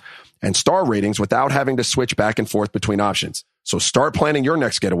 amenities, and star ratings without having to switch back and forth between options. So start planning your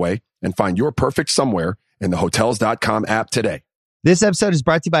next getaway and find your perfect somewhere in the Hotels.com app today. This episode is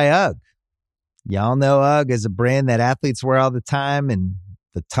brought to you by UGG. Y'all know UGG is a brand that athletes wear all the time in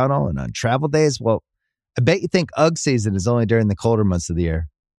the tunnel and on travel days. Well, I bet you think UGG season is only during the colder months of the year.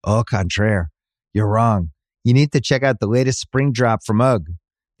 Au contraire, you're wrong. You need to check out the latest spring drop from UGG.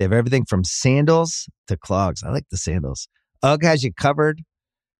 They have everything from sandals to clogs. I like the sandals. UGG has you covered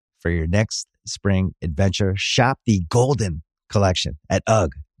for your next spring adventure. Shop the Golden Collection at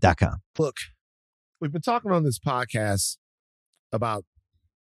UGG.com. Look, we've been talking on this podcast about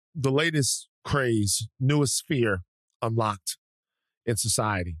the latest craze, newest fear unlocked in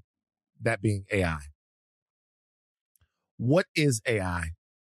society, that being AI. What is AI?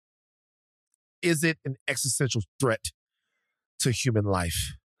 Is it an existential threat to human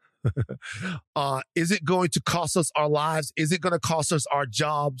life? Is it going to cost us our lives? Is it going to cost us our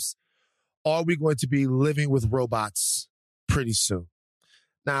jobs? Are we going to be living with robots pretty soon?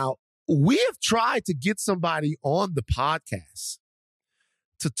 Now, we have tried to get somebody on the podcast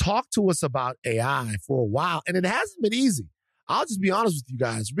to talk to us about AI for a while, and it hasn't been easy. I'll just be honest with you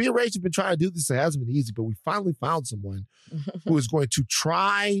guys. Me and Rach have been trying to do this. It hasn't been easy, but we finally found someone who is going to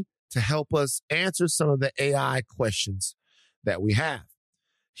try to help us answer some of the AI questions that we have.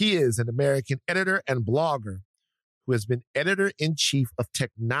 He is an American editor and blogger who has been editor-in-chief of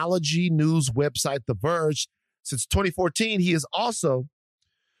technology news website The Verge since 2014. He is also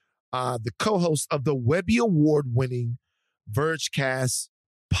the co-host of the Webby Award-winning Vergecast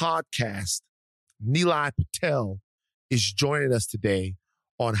podcast. Nilay Patel is joining us today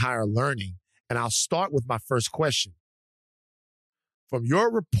on Higher Learning. And I'll start with my first question. From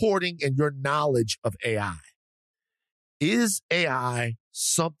your reporting and your knowledge of AI, is AI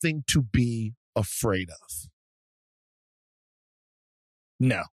something to be afraid of?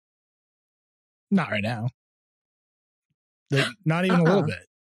 No. Not right now. Not even a little bit.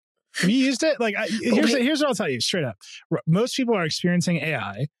 Have you used it? Here's what I'll tell you straight up. Most people are experiencing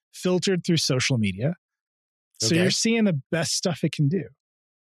AI filtered through social media. So you're seeing the best stuff it can do.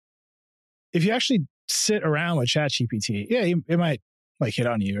 If you actually sit around with ChatGPT, it might hit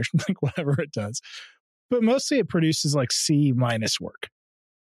on you or whatever it does. But mostly it produces C- work.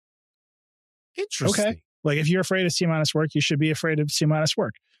 Interesting. Okay. If you're afraid of C- work, you should be afraid of C-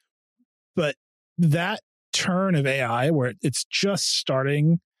 work. But that turn of AI where it's just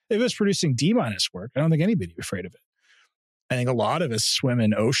starting, if it was producing D- work, I don't think anybody would be afraid of it. I think a lot of us swim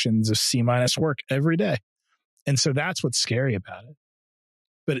in oceans of C- work every day. And so that's what's scary about it.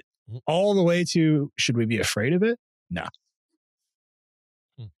 But all the way to, should we be afraid of it? No.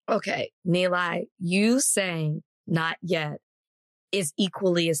 Okay, Nilay, you saying not yet is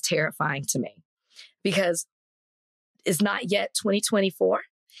equally as terrifying to me because is not yet 2024?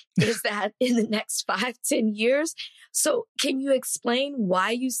 Is that in the next 5-10 years? So can you explain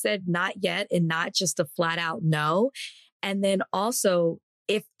why you said not yet and not just a flat out no? And then also,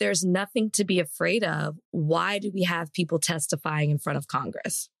 if there's nothing to be afraid of, why do we have people testifying in front of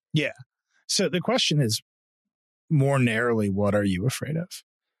Congress? Yeah. So the question is more narrowly, what are you afraid of?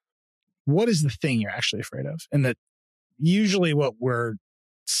 What is the thing you're actually afraid of? And that usually what we're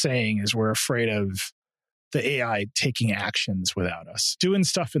saying is we're afraid of the AI taking actions without us, doing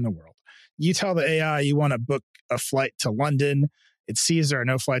stuff in the world. You tell the AI you want to book a flight to London. It sees there are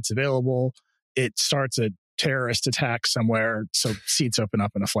no flights available. It starts a terrorist attack somewhere, so seats open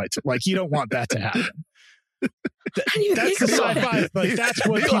up in a flight. You don't want that to happen. That's the sci-fi. That's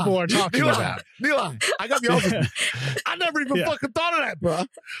what people are talking about. Nilay, I got to be honest with you. I never even fucking thought of that, bro.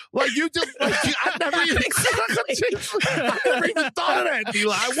 I never even thought of that,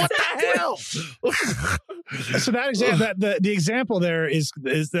 Nilay. What the hell? So that example, the example there is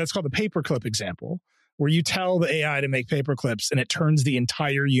that's called the paperclip example, where you tell the AI to make paperclips and it turns the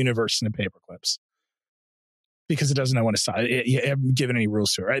entire universe into paperclips. Because it doesn't know when to stop. You haven't given any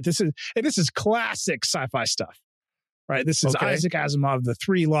rules to it, right? This is classic sci-fi stuff, right? This is Isaac Asimov, the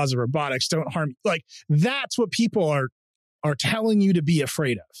 3 laws of robotics. Don't harm. That's what people are telling you to be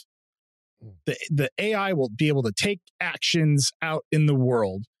afraid of. The AI will be able to take actions out in the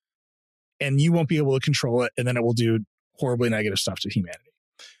world, and you won't be able to control it, and then it will do horribly negative stuff to humanity.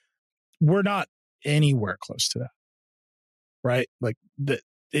 We're not anywhere close to that, right?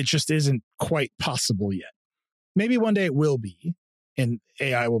 It just isn't quite possible yet. Maybe one day it will be, and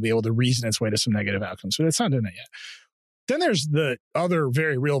AI will be able to reason its way to some negative outcomes, but it's not doing that yet. Then there's the other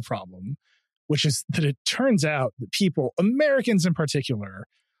very real problem, which is that it turns out that people, Americans in particular,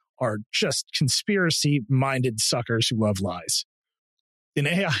 are just conspiracy-minded suckers who love lies. And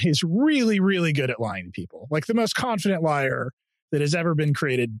AI is really, really good at lying to people, like the most confident liar that has ever been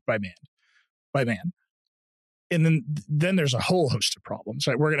created by man. And then there's a whole host of problems,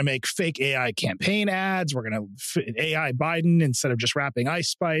 right? We're going to make fake AI campaign ads. We're going to AI Biden, instead of just rapping Ice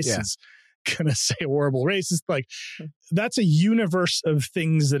Spice, is going to say horrible racist. That's a universe of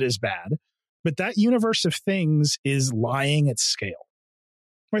things that is bad. But that universe of things is lying at scale,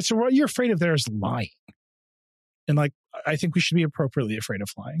 right? So what you're afraid of there is lying. And I think we should be appropriately afraid of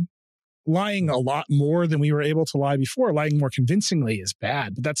lying. Lying a lot more than we were able to lie before. Lying more convincingly is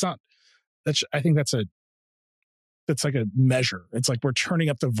bad, but I think that's like a measure. It's like we're turning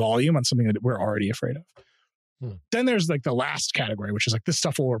up the volume on something that we're already afraid of. Then there's the last category, which is this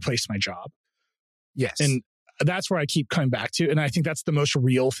stuff will replace my job. Yes. And that's where I keep coming back to. And I think that's the most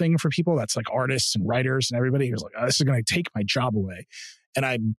real thing for people. That's like artists and writers and everybody who's like, oh, this is going to take my job away.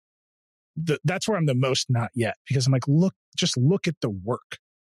 And that's where I'm the most not yet, because I'm like, just look at the work.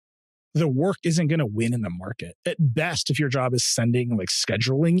 The work isn't going to win in the market. At best, if your job is sending like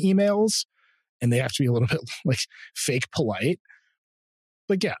scheduling emails and they have to be a little bit like fake polite,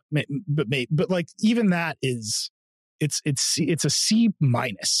 like, yeah, but like even that is, it's a C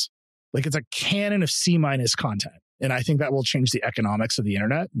minus. Like it's a canon of C minus content. And I think that will change the economics of the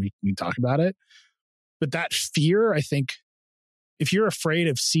internet. We can talk about it. But that fear, I think, if you're afraid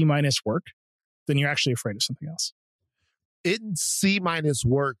of C minus work, then you're actually afraid of something else. Isn't C minus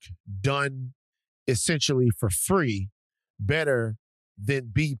work done essentially for free better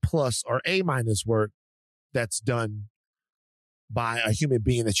than B plus or A minus work that's done by a human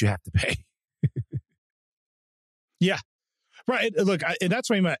being that you have to pay? Yeah. Right. Look,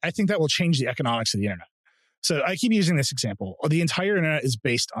 that's what I think that will change the economics of the internet. So I keep using this example. The entire internet is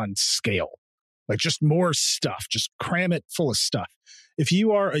based on scale, like just more stuff, just cram it full of stuff. If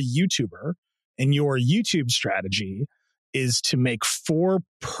you are a YouTuber and your YouTube strategy is to make 4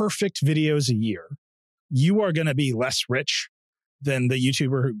 perfect videos a year, you are going to be less rich than the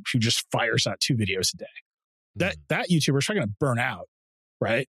YouTuber who just fires out 2 videos a day. That YouTuber is probably going to burn out,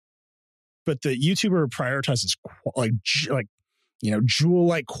 right? But the YouTuber prioritizes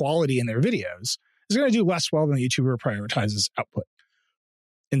jewel-like quality in their videos is going to do less well than the YouTuber prioritizes output.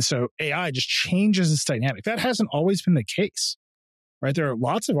 And so AI just changes this dynamic. That hasn't always been the case, right? There are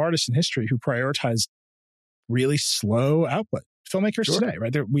lots of artists in history who prioritize really slow output. Filmmakers today,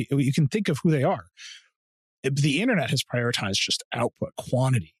 right? You can think of who they are. The internet has prioritized just output,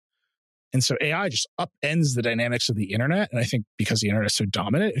 quantity. And so AI just upends the dynamics of the internet. And I think because the internet is so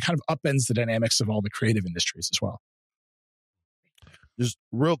dominant, it kind of upends the dynamics of all the creative industries as well. Just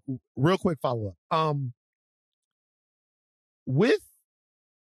real quick follow-up. With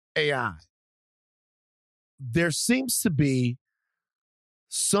AI, there seems to be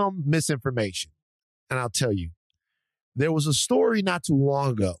some misinformation. And I'll tell you, there was a story not too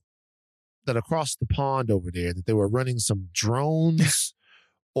long ago that across the pond over there that they were running some drones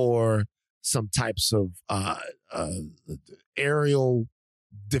or some types of aerial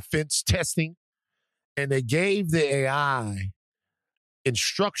defense testing. And they gave the AI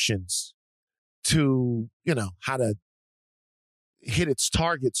instructions to, how to hit its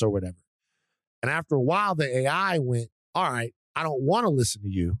targets or whatever. And after a while, the AI went, all right, I don't want to listen to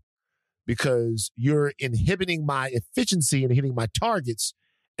you because you're inhibiting my efficiency and hitting my targets.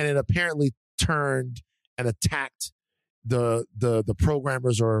 And it apparently turned and attacked the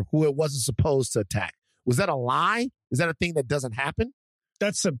programmers or who it wasn't supposed to attack. Was that a lie? Is that a thing that doesn't happen?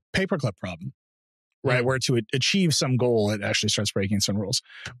 That's a paperclip problem, right? Where to achieve some goal, it actually starts breaking some rules.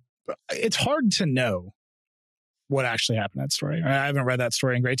 But it's hard to know what actually happened in that story. I haven't read that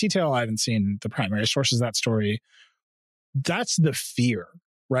story in great detail. I haven't seen the primary sources of that story. That's the fear,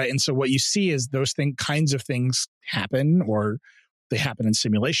 right? And so what you see is those kinds of things happen, or they happen in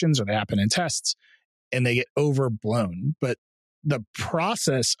simulations, or they happen in tests, and they get overblown. But the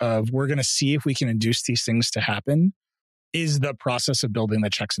process of we're going to see if we can induce these things to happen is the process of building the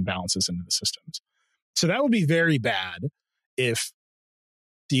checks and balances into the systems. So that would be very bad if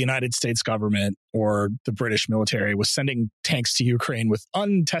the United States government or the British military was sending tanks to Ukraine with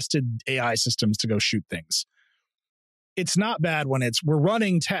untested AI systems to go shoot things. It's not bad when we're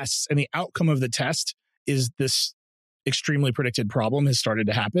running tests and the outcome of the test is this extremely predicted problem has started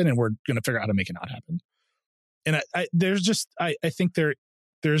to happen and we're going to figure out how to make it not happen. And I think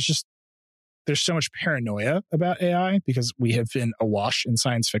there's so much paranoia about AI because we have been awash in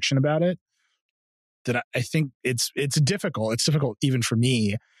science fiction about it that I think it's difficult. It's difficult even for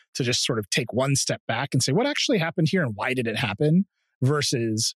me to just sort of take one step back and say, what actually happened here and why did it happen?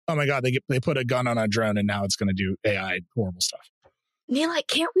 Versus, oh my God, they put a gun on a drone and now it's going to do AI horrible stuff. Neil,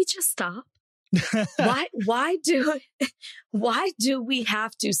 can't we just stop? Why do we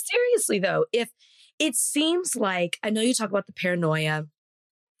have to? Seriously though, if it seems like, I know you talk about the paranoia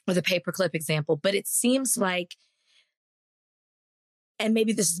or the paperclip example, but it seems like, and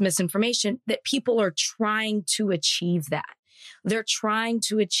maybe this is misinformation, that people are trying to achieve that. They're trying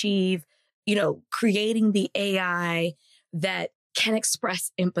to achieve, creating the AI that can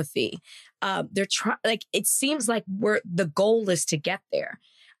express empathy. It seems like the goal is to get there.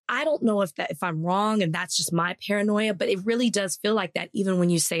 I don't know if I'm wrong and that's just my paranoia, but it really does feel like that even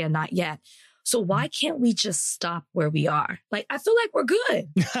when you say a not yet. So why can't we just stop where we are? I feel like we're good.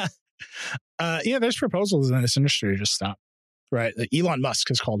 There's proposals in this industry to just stop, right? Elon Musk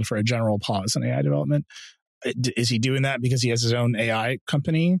has called for a general pause in AI development. Is he doing that because he has his own AI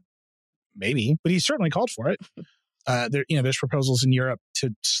company? maybe, but he certainly called for it. There's proposals in Europe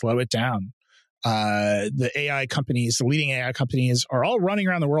to slow it down. The AI companies, the leading AI companies, are all running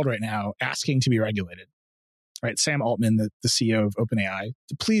around the world right now asking to be regulated. Right? Sam Altman, the CEO of OpenAI,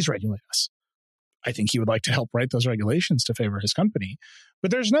 please regulate us. I think he would like to help write those regulations to favor his company. But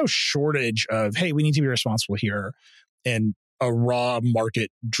there's no shortage of, hey, we need to be responsible here. And a raw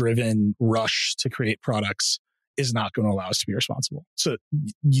market-driven rush to create products is not going to allow us to be responsible. So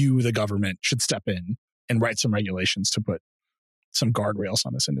you, the government, should step in and write some regulations to put some guardrails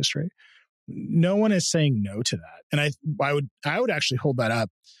on this industry. No one is saying no to that. And I would actually hold that up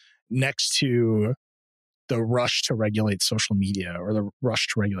next to the rush to regulate social media or the rush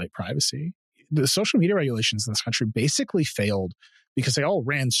to regulate privacy. The social media regulations in this country basically failed because they all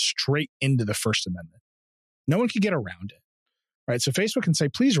ran straight into the First Amendment. No one could get around it, right? So Facebook can say,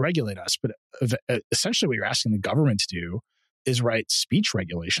 please regulate us. But essentially what you're asking the government to do is write speech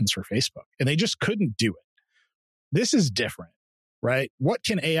regulations for Facebook. And they just couldn't do it. This is different, right? What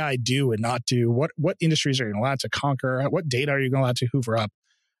can AI do and not do? What industries are you allowed to conquer? What data are you allowed to hoover up?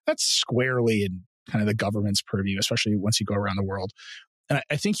 That's squarely in kind of the government's purview, especially once you go around the world. And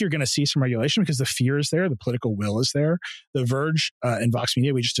I think you're going to see some regulation because the fear is there, the political will is there. The Verge and Vox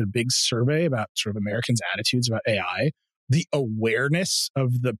Media, we just did a big survey about sort of Americans' attitudes about AI. The awareness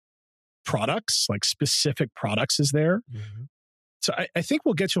of the products, like specific products, is there. Mm-hmm. So I think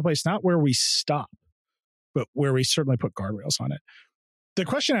we'll get to a place not where we stop, but where we certainly put guardrails on it. The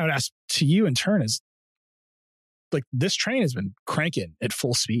question I would ask to you in turn is, like, this train has been cranking at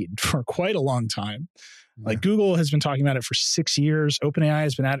full speed for quite a long time. Yeah. Like, Google has been talking about it for 6 years. OpenAI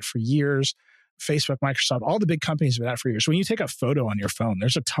has been at it for years. Facebook, Microsoft, all the big companies have been at it for years. When you take a photo on your phone,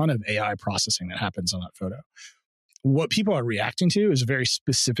 there's a ton of AI processing that happens on that photo. What people are reacting to is very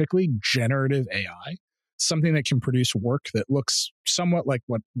specifically generative AI, something that can produce work that looks somewhat like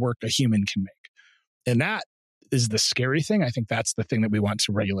what work a human can make. And that is the scary thing. I think that's the thing that we want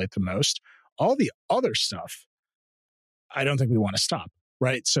to regulate the most. All the other stuff, I don't think we want to stop,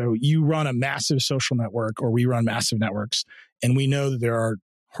 right? So you run a massive social network, or we run massive networks, and we know that there are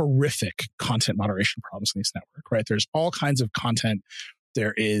horrific content moderation problems in this network, right? There's all kinds of content.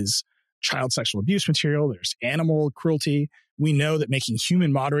 There is child sexual abuse material. There's animal cruelty. We know that making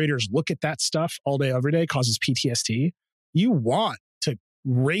human moderators look at that stuff all day, every day causes PTSD. You want to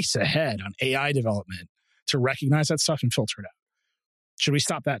race ahead on AI development to recognize that stuff and filter it out. Should we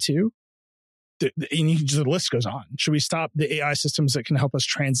stop that too? The list goes on. Should we stop the AI systems that can help us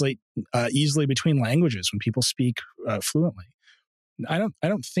translate easily between languages when people speak fluently? I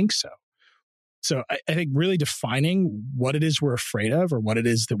don't think so. So I think really defining what it is we're afraid of, or what it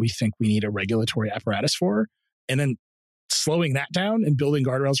is that we think we need a regulatory apparatus for, and then slowing that down and building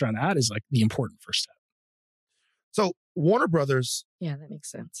guardrails around that is like the important first step. So Warner Brothers. Yeah, that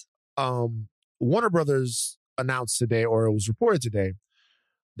makes sense. Warner Brothers announced today, or it was reported today,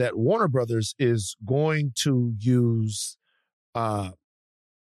 that Warner Brothers is going to use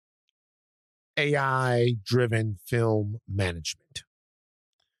AI-driven film management.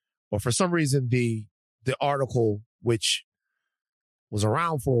 Well, for some reason, the article, which was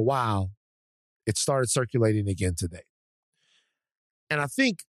around for a while, it started circulating again today. And I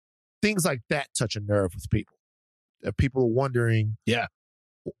think things like that touch a nerve with people. People are wondering,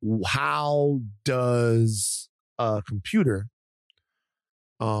 how does a computer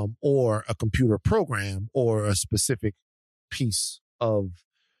or a computer program or a specific piece of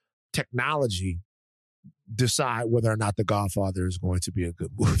technology decide whether or not The Godfather is going to be a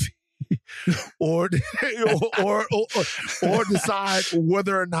good movie? or decide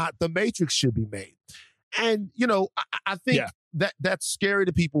whether or not The Matrix should be made. And, I think that's scary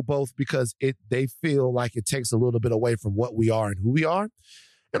to people, both because they feel like it takes a little bit away from what we are and who we are.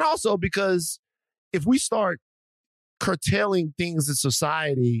 And also because if we start curtailing things in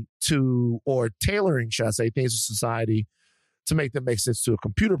society or tailoring, should I say, things in society to make them make sense to a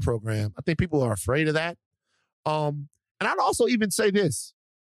computer program, I think people are afraid of that. And I'd also even say this.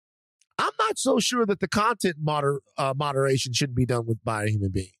 I'm not so sure that the content moderation shouldn't be done by a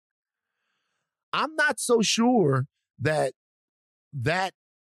human being. I'm not so sure that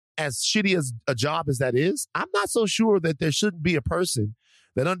as shitty as a job as that is, I'm not so sure that there shouldn't be a person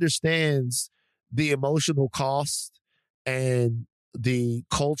that understands the emotional cost and the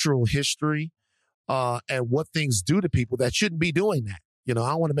cultural history and what things do to people that shouldn't be doing that. I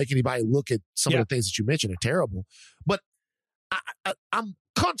don't want to make anybody look at some of the things that you mentioned are terrible, but I'm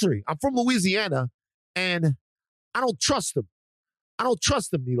country. I'm from Louisiana, and I don't trust them. I don't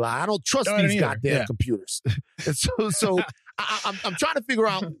trust them, Eli. I don't trust these goddamn computers. And so I'm trying to figure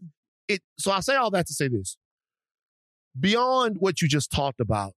out it. So I say all that to say this. Beyond what you just talked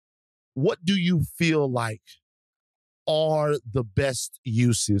about, what do you feel like are the best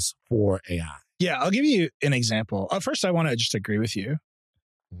uses for AI? Yeah, I'll give you an example. First, I want to just agree with you.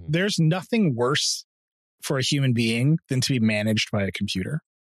 There's nothing worse for a human being than to be managed by a computer.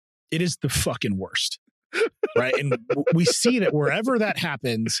 It is the fucking worst. Right. And we see that wherever that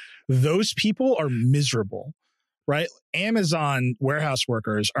happens, those people are miserable. Right. Amazon warehouse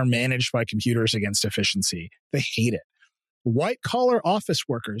workers are managed by computers against efficiency. They hate it. White collar office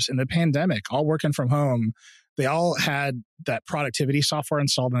workers in the pandemic, all working from home, they all had that productivity software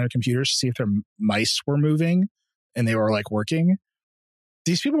installed on their computers to see if their mice were moving and they were like working.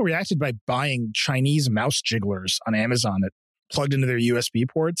 These people reacted by buying Chinese mouse jigglers on Amazon that plugged into their USB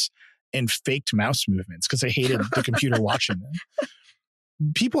ports and faked mouse movements because they hated the computer watching them.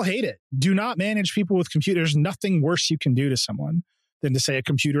 People hate it. Do not manage people with computers. Nothing worse you can do to someone than to say a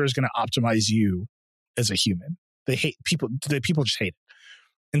computer is going to optimize you as a human. They hate people. People just hate it.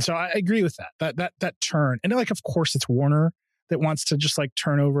 And so I agree with that turn. And like, of course, it's Warner that wants to just like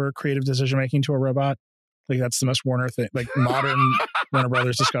turn over creative decision making to a robot. Like that's the most Warner thing, like modern Warner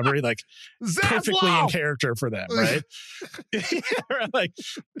Brothers Discovery, like perfectly in character for them, right? Like,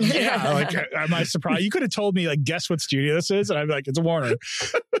 yeah, like am I surprised? You could have told me like, guess what studio this is, and I'd be like, it's Warner.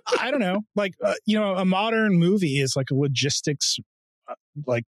 I don't know. Like, a modern movie is like a logistics,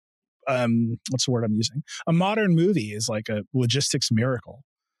 what's the word I'm using? A modern movie is like a logistics miracle.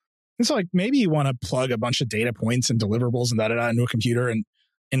 And so like maybe you want to plug a bunch of data points and deliverables and da-da-da into a computer and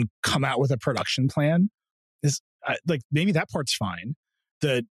come out with a production plan. Like maybe that part's fine.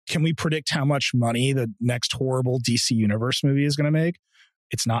 Can we predict how much money the next horrible DC Universe movie is going to make?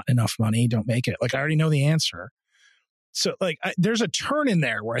 It's not enough money. Don't make it. Like I already know the answer. So like there's a turn in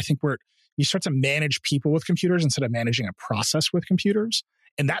there where I think you start to manage people with computers instead of managing a process with computers.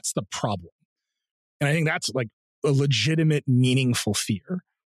 And that's the problem. And I think that's like a legitimate, meaningful fear.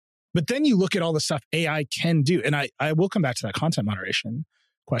 But then you look at all the stuff AI can do. And I will come back to that content moderation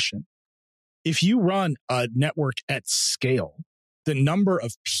question. If you run a network at scale, the number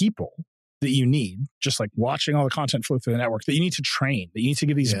of people that you need, just like watching all the content flow through the network, that you need to train, that you need to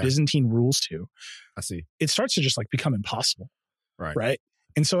give these Byzantine rules to, I see. It starts to just like become impossible. Right.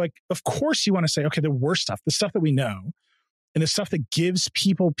 And so like, of course you want to say, okay, the worst stuff, the stuff that we know, and the stuff that gives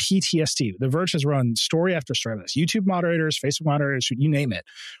people PTSD. The Verge has run story after story of this. YouTube moderators, Facebook moderators, you name it.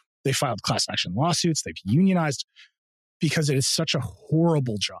 They filed class action lawsuits. They've unionized because it is such a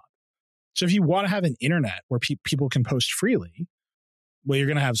horrible job. So if you want to have an internet where people can post freely, well, you're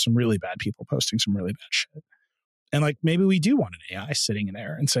going to have some really bad people posting some really bad shit. And like, maybe we do want an AI sitting in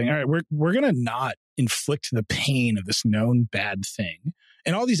there and saying, all right, we're going to not inflict the pain of this known bad thing.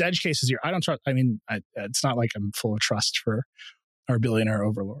 And all these edge cases here, I don't trust. I mean, it's not like I'm full of trust for our billionaire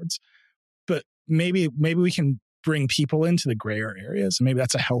overlords, but maybe we can bring people into the grayer areas. And maybe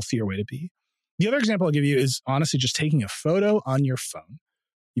that's a healthier way to be. The other example I'll give you is honestly just taking a photo on your phone.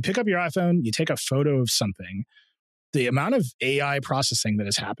 You pick up your iPhone, you take a photo of something. The amount of AI processing that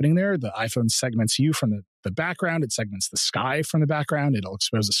is happening there, the iPhone segments you from the background. It segments the sky from the background. It'll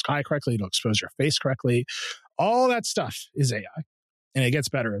expose the sky correctly. It'll expose your face correctly. All that stuff is AI. And it gets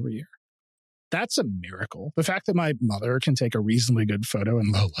better every year. That's a miracle. The fact that my mother can take a reasonably good photo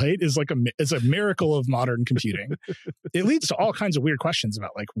in low light is like is a miracle of modern computing. It leads to all kinds of weird questions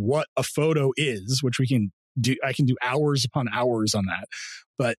about like what a photo is, which we can do. I can do hours upon hours on that.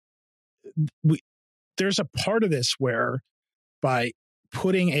 But there's a part of this where by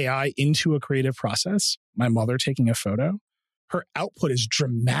putting AI into a creative process, my mother taking a photo, her output is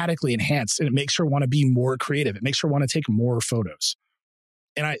dramatically enhanced and it makes her want to be more creative. It makes her want to take more photos.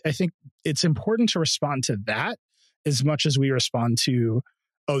 And I think it's important to respond to that as much as we respond to,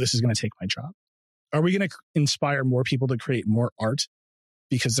 oh, this is going to take my job. Are we going to inspire more people to create more art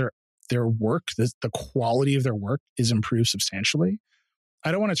because their work, the quality of their work is improved substantially?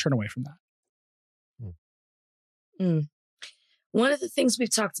 I don't want to turn away from that. One of the things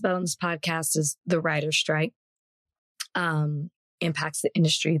we've talked about on this podcast is the writer's strike impacts the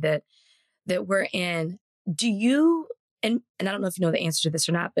industry that we're in. Do you, and I don't know if you know the answer to this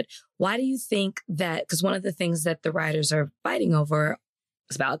or not, but why do you think that, because one of the things that the writers are fighting over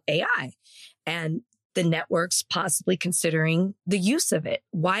is about AI and the networks possibly considering the use of it.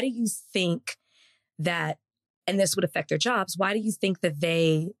 Why do you think that, and this would affect their jobs, why do you think that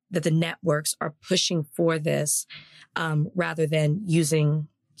the networks are pushing for this rather than using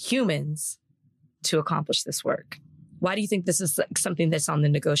humans to accomplish this work? Why do you think this is like something that's on the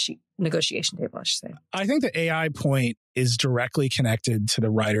negotiation table, I should say? I think the AI point is directly connected to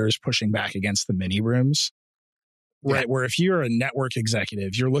the writers pushing back against the mini rooms, right? Yeah. Where if you're a network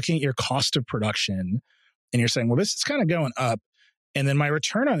executive, you're looking at your cost of production and you're saying, well, this is kind of going up. And then my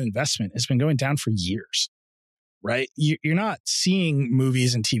return on investment has been going down for years, right? You're not seeing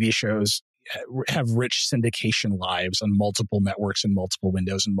movies and TV shows have rich syndication lives on multiple networks and multiple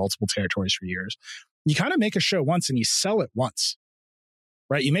windows and multiple territories for years. You kind of make a show once and you sell it once,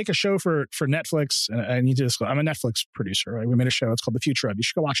 right? You make a show for Netflix. And I need to disclose, I'm a Netflix producer, right? We made a show. It's called The Future Of. You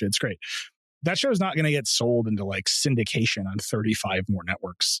should go watch it. It's great. That show is not going to get sold into like syndication on 35 more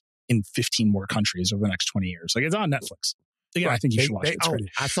networks in 15 more countries over the next 20 years. Like, it's on Netflix. Again, right. I think you should watch it. It's great.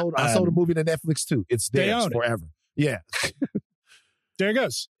 I sold a movie to Netflix too. It's theirs forever. Yeah. There it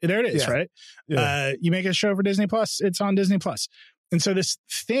goes. There it is, right? Yeah. You make a show for Disney Plus, it's on Disney Plus. And so this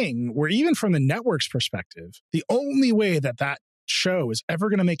thing where even from the network's perspective, the only way that show is ever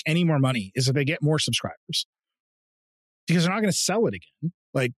going to make any more money is if they get more subscribers. Because they're not going to sell it again.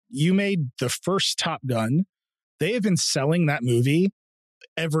 Like, you made the first Top Gun. They have been selling that movie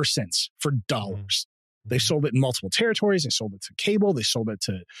ever since for dollars. They sold it in multiple territories. They sold it to cable. They sold it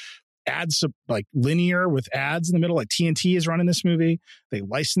to ads, like linear with ads in the middle. Like TNT is running this movie. They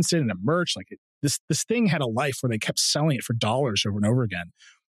licensed it into merch. Like this thing had a life where they kept selling it for dollars over and over again.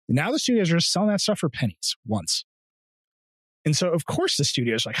 And now the studios are just selling that stuff for pennies once. And so, of course, the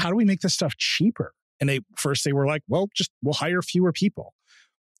studios are like, how do we make this stuff cheaper? And they were like, well, we'll hire fewer people.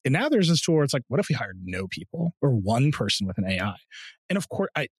 And now there's this tool where it's like, what if we hired no people or one person with an AI? And of course,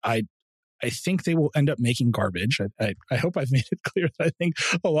 I think they will end up making garbage. I hope I've made it clear that I think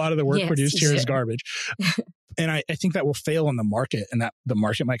a lot of the work produced here is garbage. And I think that will fail on the market, and that the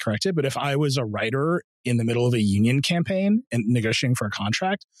market might correct it. But if I was a writer in the middle of a union campaign and negotiating for a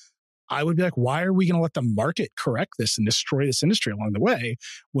contract, I would be like, why are we going to let the market correct this and destroy this industry along the way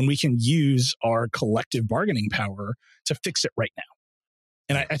when we can use our collective bargaining power to fix it right now?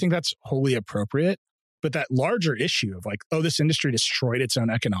 And I think that's wholly appropriate. But that larger issue of like, oh, this industry destroyed its own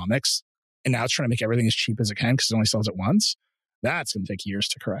economics, and now it's trying to make everything as cheap as it can because it only sells it once. That's going to take years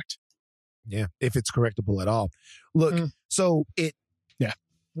to correct. Yeah, if it's correctable at all. Look, so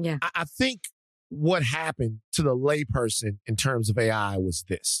I think what happened to the layperson in terms of AI was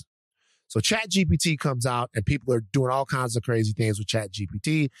this. So ChatGPT comes out and people are doing all kinds of crazy things with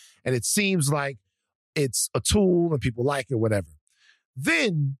ChatGPT, and it seems like it's a tool and people like it, whatever.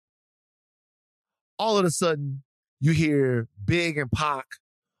 Then all of a sudden you hear Big and Pac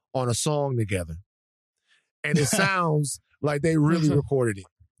on a song together, and it sounds like they really recorded it.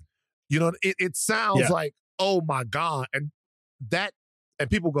 You know, it sounds like, oh my God. And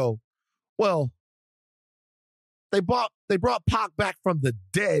people go, well, they brought Pac back from the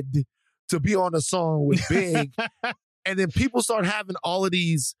dead to be on a song with Big. And then people start having all of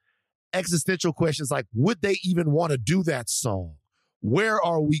these existential questions like, would they even want to do that song? Where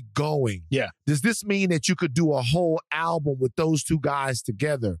are we going? Yeah. Does this mean that you could do a whole album with those two guys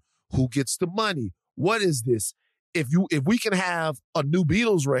together? Who gets the money? What is this? If we can have a new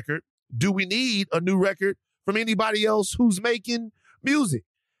Beatles record, do we need a new record from anybody else who's making music?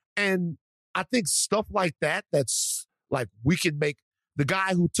 And I think stuff like that's like, we can make the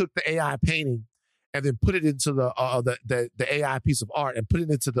guy who took the AI painting and then put it into the AI piece of art and put it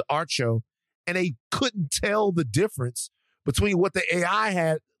into the art show, and they couldn't tell the difference between what the AI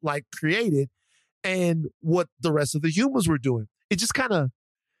had like created and what the rest of the humans were doing. It just kind of,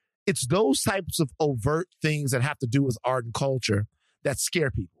 it's those types of overt things that have to do with art and culture that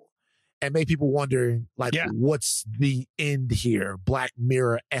scare people and make people wonder, like, what's the end here? Black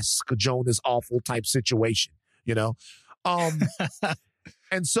Mirror-esque, Jonas Awful type situation, you know?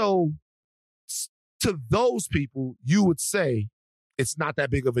 And so to those people, you would say it's not that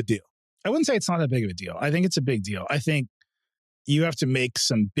big of a deal. I wouldn't say it's not that big of a deal. I think it's a big deal. I think you have to make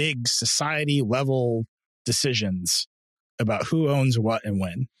some big society level decisions about who owns what and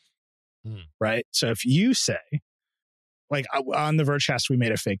when. Right? So if you say, like on the Vergecast, we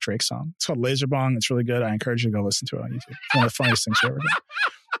made a fake Drake song. It's called Laser Bong. It's really good. I encourage you to go listen to it on YouTube. It's one of the funniest things you ever done.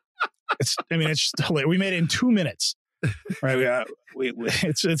 It's just hilarious. We made it in 2 minutes. Right?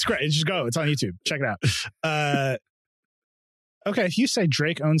 It's great. Just go. It's on YouTube. Check it out. Okay, if you say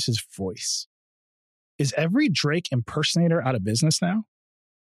Drake owns his voice, is every Drake impersonator out of business now?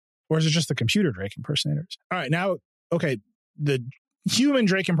 Or is it just the computer Drake impersonators? All right, now, okay, the human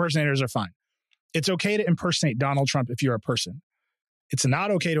Drake impersonators are fine. It's okay to impersonate Donald Trump if you're a person. It's not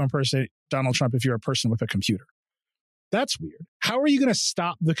okay to impersonate Donald Trump if you're a person with a computer. That's weird. How are you going to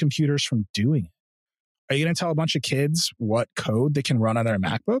stop the computers from doing it? Are you going to tell a bunch of kids what code they can run on their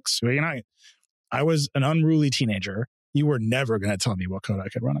MacBooks? I was an unruly teenager. You were never going to tell me what code I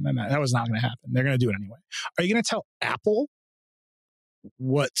could run on my Mac. That was not going to happen. They're going to do it anyway. Are you going to tell Apple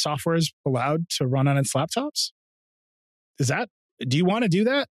what software is allowed to run on its laptops? Do you want to do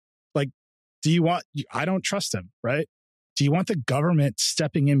that? Like, I don't trust them, right? Do you want the government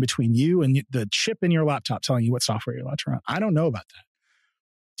stepping in between you and the chip in your laptop telling you what software you're allowed to run? I don't know about that.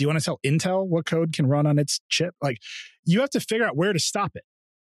 Do you want to tell Intel what code can run on its chip? Like, you have to figure out where to stop it.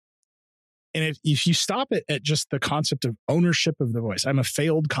 And if you stop it at just the concept of ownership of the voice, I'm a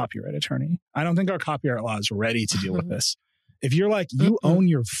failed copyright attorney. I don't think our copyright law is ready to deal with this. If you're like, you own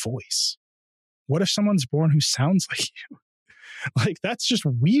your voice, what if someone's born who sounds like you? Like, that's just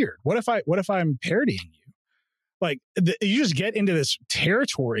weird. What if I'm parodying you? Like, you just get into this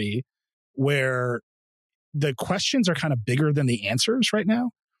territory where the questions are kind of bigger than the answers right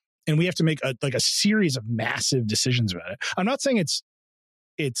now. And we have to make a series of massive decisions about it. I'm not saying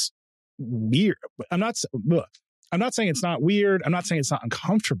it's weird. I'm not saying it's not weird. I'm not saying it's not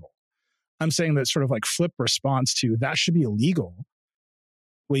uncomfortable. I'm saying that sort of like flip response to that should be illegal.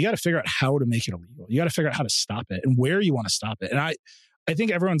 Well, you got to figure out how to make it illegal. You got to figure out how to stop it and where you want to stop it. And I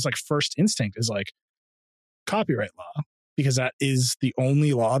think everyone's like first instinct is like copyright law, because that is the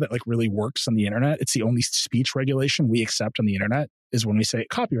only law that like really works on the internet. It's the only speech regulation we accept on the internet is when we say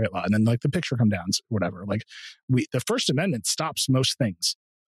copyright law, and then like the picture come down, whatever. Like the First Amendment stops most things.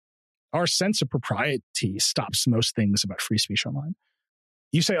 Our sense of propriety stops most things about free speech online.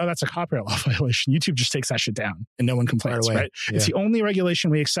 You say, oh, that's a copyright law violation. YouTube just takes that shit down and no one complains, right? Yeah. It's the only regulation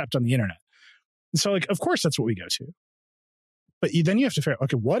we accept on the internet. And so like, of course, that's what we go to. But then you have to figure out,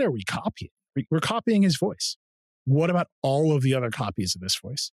 okay, what are we copying? We're copying his voice. What about all of the other copies of this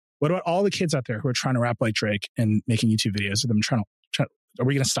voice? What about all the kids out there who are trying to rap like Drake and making YouTube videos of them trying to, are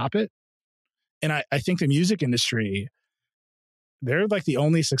we going to stop it? And I think the music industry, they're like the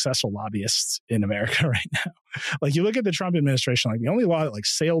only successful lobbyists in America right now. Like, you look at the Trump administration, like the only law that like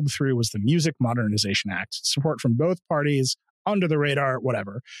sailed through was the Music Modernization Act. Support from both parties, under the radar,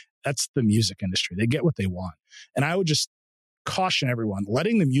 whatever. That's the music industry. They get what they want. And I would just caution everyone,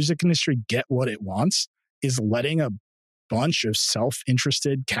 letting the music industry get what it wants is letting a bunch of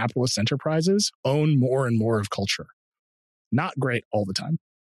self-interested capitalist enterprises own more and more of culture. Not great all the time.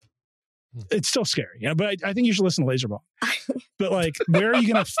 It's still scary, you know, but I think you should listen to Laserball. But like, where's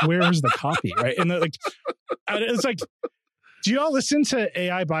the copy, right? And like, it's like, do you all listen to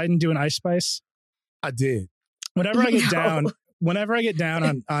AI Biden doing Ice Spice? I did. Whenever I get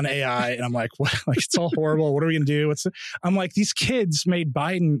down on AI and I'm like, what? Like, it's all horrible. What are we gonna do? I'm like, these kids made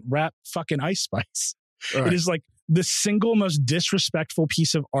Biden rap fucking Ice Spice. Right. It is like the single most disrespectful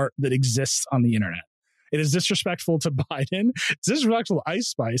piece of art that exists on the internet. It is disrespectful to Biden. It's disrespectful to Ice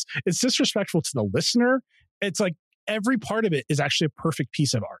Spice. It's disrespectful to the listener. It's like every part of it is actually a perfect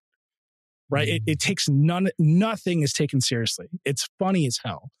piece of art, right? It takes nothing is taken seriously. It's funny as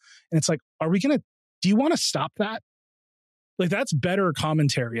hell. And it's like, do you want to stop that? Like, that's better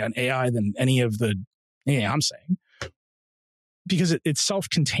commentary on AI than any of the AI I'm saying, because it's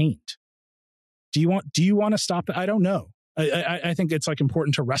self-contained. Do you want to stop it? I don't know. I think it's like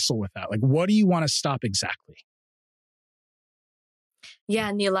important to wrestle with that. Like, what do you want to stop exactly?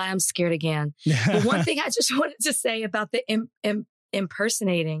 Yeah, Nilay, I'm scared again. But one thing I just wanted to say about the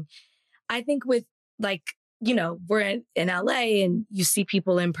impersonating, I think with like, you know, we're in LA and you see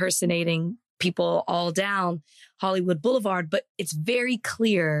people impersonating people all down Hollywood Boulevard, but it's very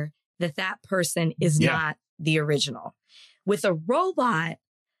clear that that person is not the original. With a robot,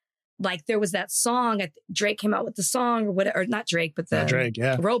 like there was that song, Drake came out with the song or whatever, or not Drake, but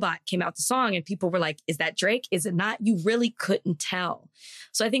the robot came out with the song and people were like, is that Drake? Is it not? You really couldn't tell.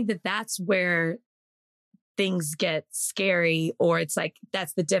 So I think that that's where things get scary, or it's like,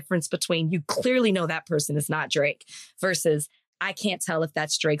 that's the difference between you clearly know that person is not Drake versus I can't tell if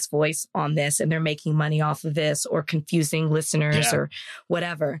that's Drake's voice on this and they're making money off of this or confusing listeners or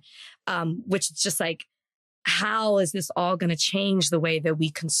whatever, which is just like, how is this all going to change the way that we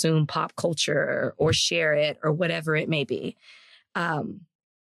consume pop culture or share it or whatever it may be? You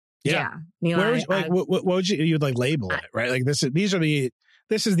know, what would you'd like label it, right? Like this is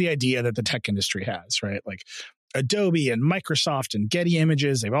the idea that the tech industry has, right? Like Adobe and Microsoft and Getty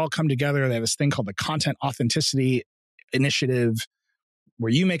Images, they've all come together. They have this thing called the Content Authenticity Initiative,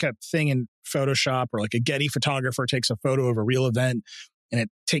 where you make a thing in Photoshop, or like a Getty photographer takes a photo of a real event and it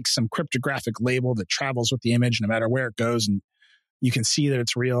takes some cryptographic label that travels with the image no matter where it goes, and you can see that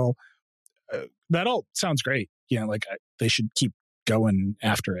it's real. That all sounds great. You know, like they should keep going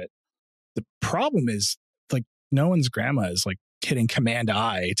after it. The problem is, like, no one's grandma is like hitting Command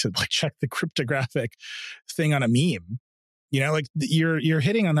I to like check the cryptographic thing on a meme. You know, like you're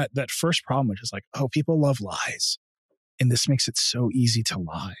hitting on that first problem, which is like, oh, people love lies, and this makes it so easy to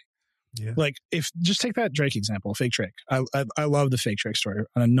lie. Yeah. Like, if just take that Drake example, fake Drake. I love the fake Drake story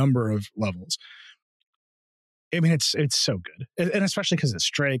on a number of levels. I mean, it's so good, and especially because it's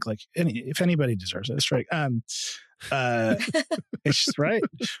Drake. Like, if anybody deserves it, it's Drake. It's just right.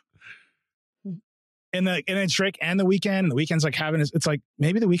 And it's Drake and The Weeknd, and The Weeknd's like having it's like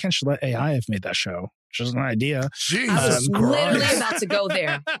maybe The Weeknd should let AI have made that show. Just an idea. I was literally about to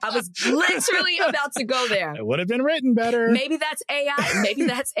go there. It would have been written better. Maybe that's AI. Maybe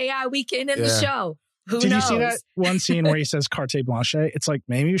that's AI Weeknd in the show. Who knows? Did you see that one scene where he says carte blanche? It's like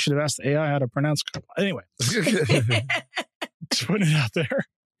maybe you should have asked the AI how to pronounce. Anyway, just putting it out there.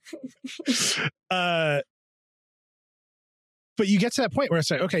 But you get to that point where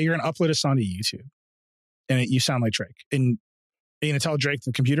it's like, okay, you're going to upload a song to YouTube and you sound like Drake. And are you going to tell Drake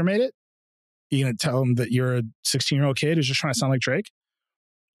the computer made it? Are you going to tell him that you're a 16-year-old kid who's just trying to sound like Drake?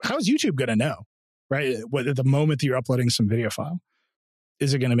 How is YouTube going to know, right? At the moment that you're uploading some video file,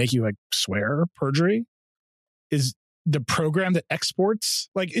 is it going to make you like swear perjury? Is the program that exports,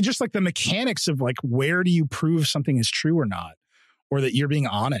 like, it's just like the mechanics of like, where do you prove something is true or not? Or that you're being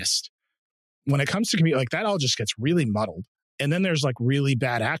honest? When it comes to community, like that all just gets really muddled. And then there's like really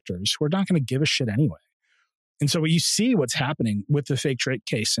bad actors who are not going to give a shit anyway. And so when you see what's happening with the fake Drake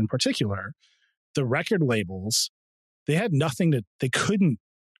case in particular, the record labels, they had nothing to, they couldn't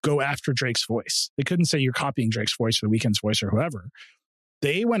go after Drake's voice. They couldn't say you're copying Drake's voice or The Weeknd's voice or whoever.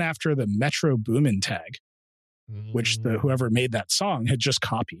 They went after the Metro Boomin tag, which whoever made that song had just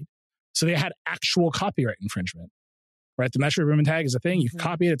copied. So they had actual copyright infringement, right? The Metro Boomin tag is a thing. You can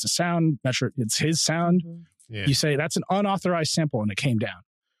copy it. It's a sound. It's his sound. Yeah. You say that's an unauthorized sample and it came down.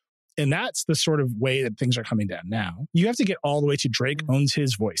 And that's the sort of way that things are coming down now. You have to get all the way to Drake owns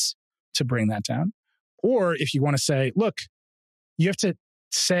his voice to bring that down. Or if you want to say, look, you have to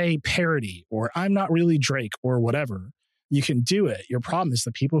say parody or I'm not really Drake or whatever, you can do it. Your problem is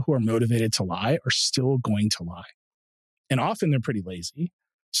the people who are motivated to lie are still going to lie. And often they're pretty lazy.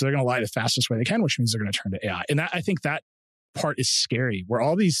 So they're going to lie the fastest way they can, which means they're going to turn to AI. And I think that part is scary, where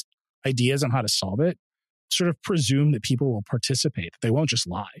all these ideas on how to solve it sort of presume that people will participate, that they won't just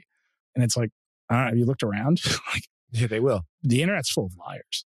lie. And it's like, I don't know, have you looked around? Like, yeah, they will. The internet's full of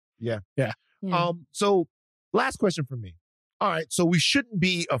liars. Yeah. Yeah. So last question for me. All right. So we shouldn't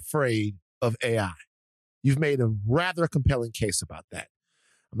be afraid of AI. You've made a rather compelling case about that.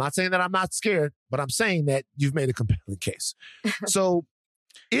 I'm not saying that I'm not scared, but I'm saying that you've made a compelling case. So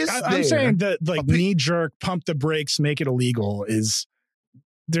I'm saying that like knee-jerk, pump the brakes, make it illegal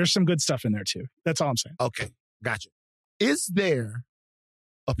there's some good stuff in there too. That's all I'm saying. Okay. Gotcha. Is there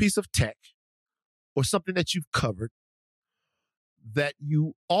a piece of tech or something that you've covered that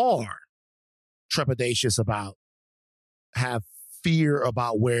you are trepidatious about, have fear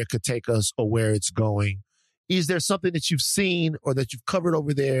about where it could take us or where it's going? Is there something that you've seen or that you've covered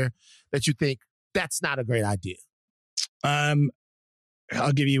over there that you think that's not a great idea?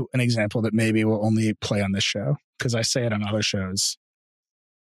 I'll give you an example that maybe will only play on this show because I say it on other shows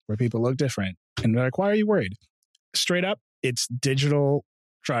where people look different and they're like, why are you worried? Straight up, it's digital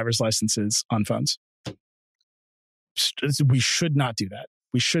driver's licenses on phones. We should not do that.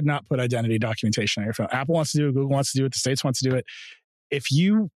 We should not put identity documentation on your phone. Apple wants to do it. Google wants to do it. The states wants to do it. If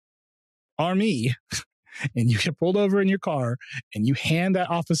you are me and you get pulled over in your car and you hand that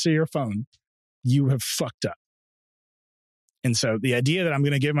officer your phone, you have fucked up. And so the idea that I'm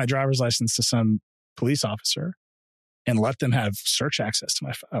going to give my driver's license to some police officer and let them have search access to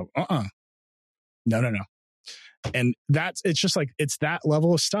my phone. No. And it's just like, it's that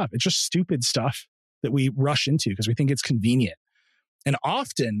level of stuff. It's just stupid stuff that we rush into because we think it's convenient. And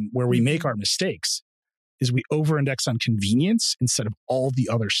often where we make our mistakes is we over-index on convenience instead of all the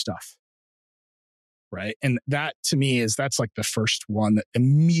other stuff. Right. And that to me that's like the first one that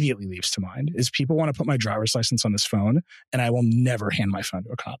immediately leaps to mind is people want to put my driver's license on this phone and I will never hand my phone to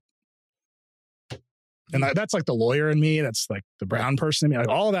a cop. And that's like the lawyer in me. That's like the brown person in me. Like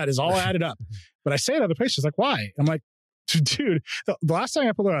all of that is all added up. But I say it other places like, why? I'm like, dude, the last time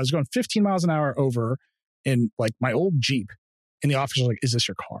I pulled over, I was going 15 miles an hour over in like my old Jeep. And the officer was like, is this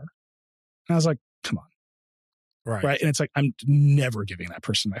your car? And I was like, come on. Right. And it's like, I'm never giving that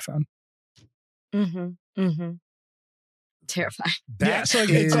person my phone. Terrifying. So like,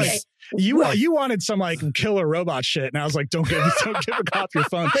 it's like you wanted some like killer robot shit, and I was like, don't give a cop your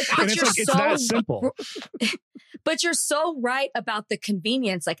phone. And it's like it's that simple. But you're so right about the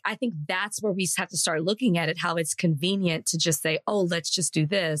convenience. Like I think that's where we have to start looking at it. How it's convenient to just say, oh, let's just do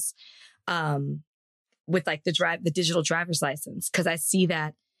this, with like the digital driver's license, because I see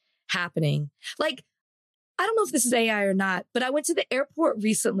that happening. Like I don't know if this is AI or not, but I went to the airport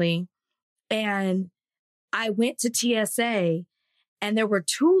recently. And I went to TSA and there were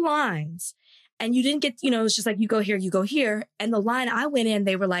 2 lines and you didn't get, it's just like, you go here, you go here. And the line I went in,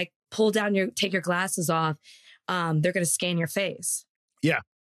 they were like, take your glasses off. They're going to scan your face. Yeah.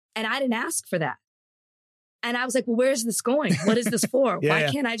 And I didn't ask for that. And I was like, well, where's this going? What is this for? Why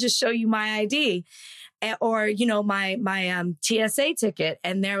can't I just show you my ID? Or, you know, my TSA ticket.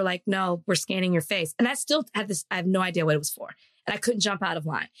 And they're like, no, we're scanning your face. And I still have this, I have no idea what it was for. And I couldn't jump out of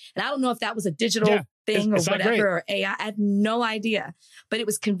line. And I don't know if that was a digital thing or whatever, or AI. I have no idea. But it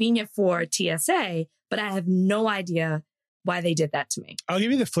was convenient for TSA, but I have no idea why they did that to me. I'll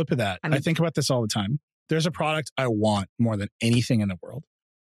give you the flip of that. I think about this all the time. There's a product I want more than anything in the world.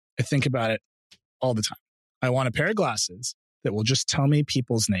 I think about it all the time. I want a pair of glasses that will just tell me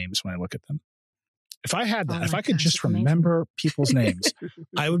people's names when I look at them. If I had that, if I could just remember people's names,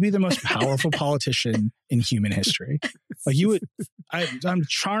 I would be the most powerful politician in human history. Like you would, I'm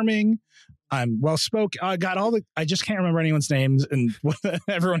charming, I'm well-spoken, I just can't remember anyone's names, and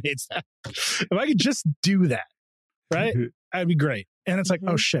everyone hates that. If I could just do that, right, that'd be great. And it's like,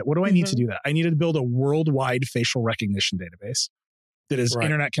 oh shit, what do I need to do that? I needed to build a worldwide facial recognition database that is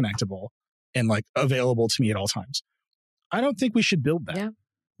internet connectable and like available to me at all times. I don't think we should build that. Yeah.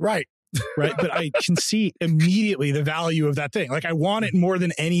 Right. But I can see immediately the value of that thing. Like I want it more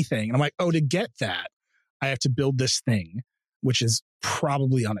than anything. And I'm like, oh, to get that, I have to build this thing, which is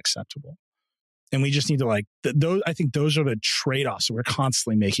probably unacceptable. And we just need to like, I think those are the trade-offs that we're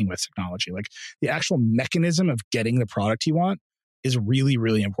constantly making with technology. Like the actual mechanism of getting the product you want is really,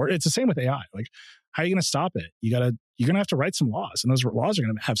 really important. It's the same with AI. Like, how are you going to stop it? You're going to have to write some laws, and those laws are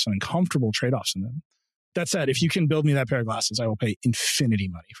going to have some uncomfortable trade-offs in them. That said, if you can build me that pair of glasses, I will pay infinity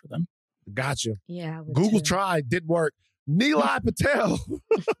money for them. Gotcha. Yeah. Google tried, didn't work. Nilay Patel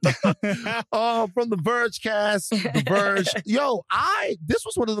from the Verge cast, The Verge. Yo, this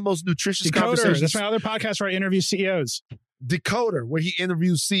was one of the most nutritious conversations. That's my other podcast where I interview CEOs. Decoder, where he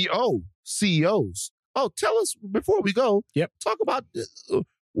interviews CEOs. Oh, tell us before we go. Yep. Talk about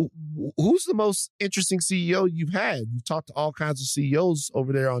who's the most interesting CEO you've had. You talked to all kinds of CEOs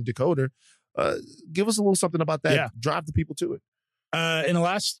over there on Decoder. Give us a little something about that. Yeah. Drive the people to it. In the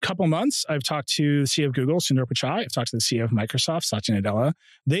last couple months, I've talked to the CEO of Google, Sundar Pichai. I've talked to the CEO of Microsoft, Satya Nadella.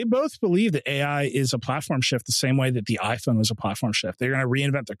 They both believe that AI is a platform shift the same way that the iPhone was a platform shift. They're going to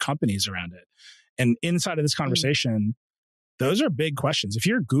reinvent their companies around it. And inside of this conversation, those are big questions. If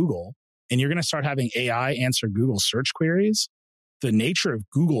you're Google and you're going to start having AI answer Google search queries, the nature of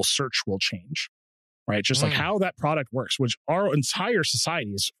Google search will change. Right? Just like how that product works, which our entire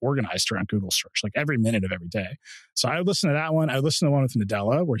society is organized around Google search, like every minute of every day. So I would listen to that one. I would listen to the one with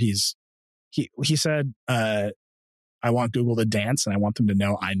Nadella where he said, I want Google to dance and I want them to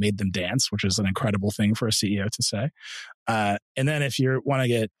know I made them dance, which is an incredible thing for a CEO to say. And then if you want to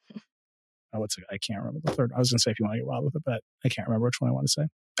get, I can't remember the third. I was going to say if you want to get wild with it, but I can't remember which one I want to say.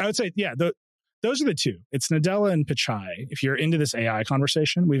 I would say, yeah, those are the two. It's Nadella and Pichai. If you're into this AI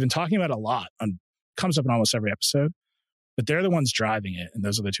conversation, we've been talking about it a lot comes up in almost every episode, but they're the ones driving it. And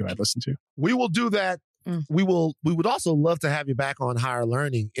those are the two I'd listen to. We will do that. We would also love to have you back on Higher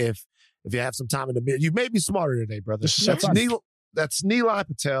Learning if you have some time in the minute. You may be smarter today, brother. That's Nilay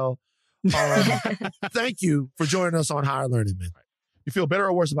Patel. Thank you for joining us on Higher Learning, man. You feel better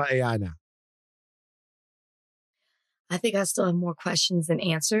or worse about AI now? I think I still have more questions than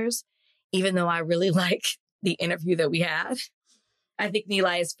answers, even though I really like the interview that we had. I think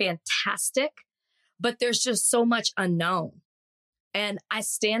Nilay is fantastic. But there's just so much unknown. And I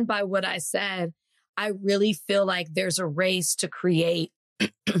stand by what I said. I really feel like there's a race to create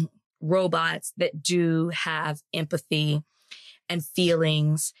robots that do have empathy and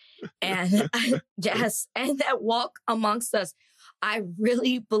feelings and yes, and that walk amongst us. I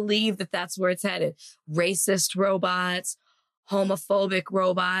really believe that that's where it's headed. Racist robots, homophobic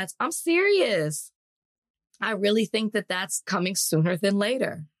robots. I'm serious. I really think that that's coming sooner than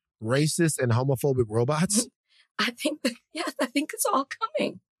later. Racist and homophobic robots? I think it's all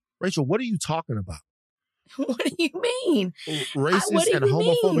coming. Rachel, what are you talking about? What do you mean? Racist and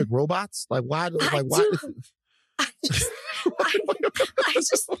homophobic robots? Like why? I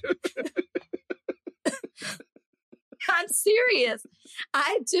just I'm serious.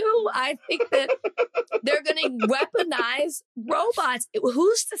 I do. I think that they're going to weaponize robots.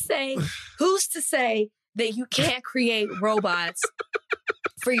 Who's to say that you can't create robots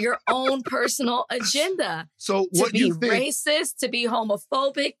for your own personal agenda? So what you think? To be racist, to be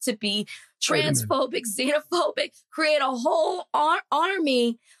homophobic, to be transphobic, xenophobic, create a whole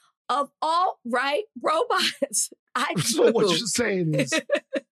army of alt-right robots. So what you're saying is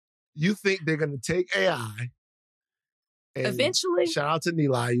you think they're going to take AI and eventually, shout out to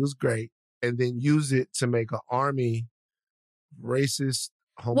Nilay, he was great, and then use it to make an army racist,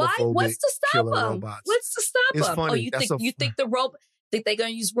 homophobic, what's to stop killer them? robots. What's to stop It's them? funny. Oh, you think they're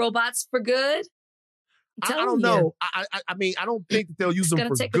going to use robots for good? I don't know. I mean, I don't think that they'll use them for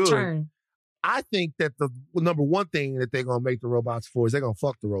good. It's going to take a turn. I think that the number one thing that they're going to make the robots for is they're going to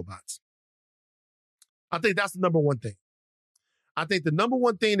fuck the robots. I think that's the number one thing. I think the number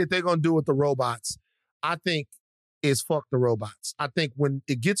one thing that they're going to do with the robots, I think, is fuck the robots. I think when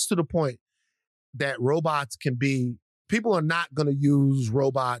it gets to the point that robots can be, people are not going to use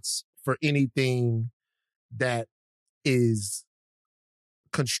robots for anything that is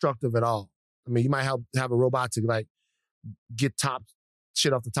constructive at all. I mean, you might have a robot to like get top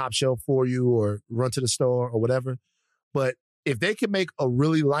shit off the top shelf for you or run to the store or whatever. But if they can make a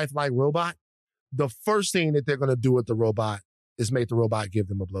really lifelike robot, the first thing that they're going to do with the robot is make the robot give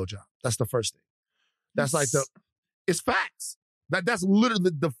them a blowjob. That's the first thing. That's like it's facts. That's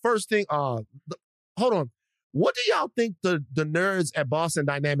literally the first thing. Hold on. What do y'all think the nerds at Boston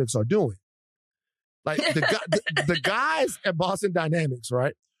Dynamics are doing? Like the guys at Boston Dynamics,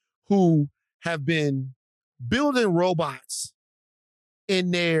 right, who have been building robots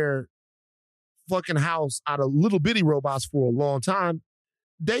in their fucking house out of little bitty robots for a long time.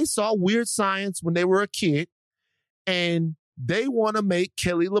 They saw Weird Science when they were a kid, and they want to make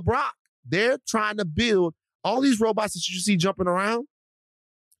Kelly LeBrock. They're trying to build all these robots that you see jumping around.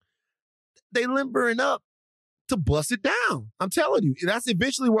 They limbering up to bust it down. I'm telling you, that's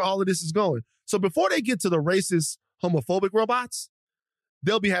eventually where all of this is going. So before they get to the racist, homophobic robots,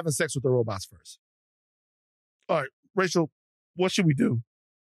 they'll be having sex with the robots first. All right, Rachel, what should we do?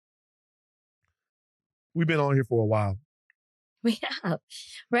 We've been on here for a while. We have,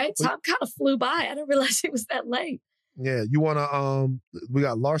 right? Time kind of flew by. I didn't realize it was that late. Yeah, you want to, we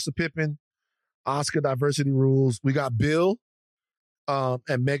got Larsa Pippen, Oscar Diversity Rules. We got Bill and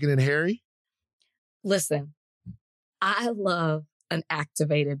Meghan and Harry. Listen, I love an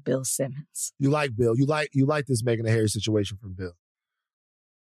activated Bill Simmons. You like Bill. You like this Meghan and Harry situation from Bill.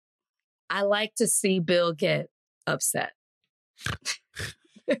 I like to see Bill get upset.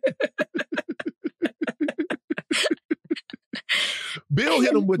 Bill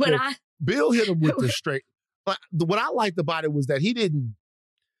hit him with the straight. But what I liked about it was that he didn't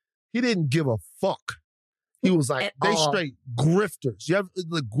give a fuck. He was like, they straight grifters. You have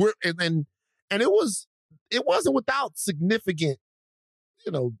the grip, and it wasn't without significant,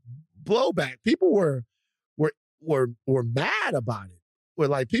 blowback. People were mad about it. Where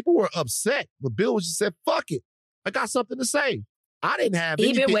like people were upset, but Bill just said, "Fuck it, I got something to say." I didn't have.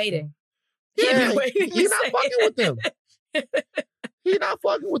 He'd been waiting. Yeah, he'd been waiting. He's not fucking with them. He's not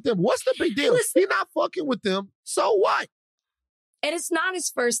fucking with them. What's the big deal? He's not fucking with them. So what? And it's not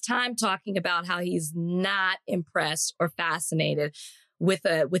his first time talking about how he's not impressed or fascinated with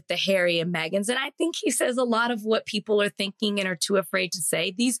the Harry and Meghan's. And I think he says a lot of what people are thinking and are too afraid to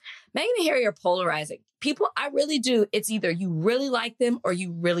say. These Meghan and Harry are polarizing. People, I really do. It's either you really like them or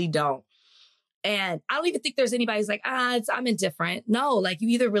you really don't. And I don't even think there's anybody who's like, I'm indifferent. No, like you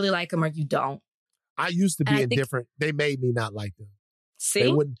either really like them or you don't. I used to be indifferent. They made me not like them.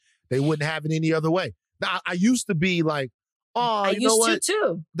 See? They wouldn't have it any other way. Now, I used to be like, oh, you know what? I used to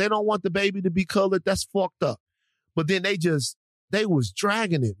too. They don't want the baby to be colored. That's fucked up. But then they was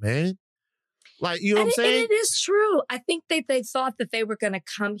dragging it, man. Like, you know what I'm saying? And it is true. I think they thought that they were going to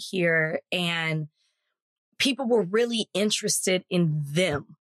come here and people were really interested in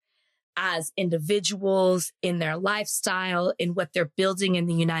them as individuals, in their lifestyle, in what they're building in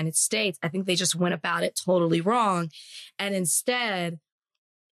the United States. I think they just went about it totally wrong. And instead,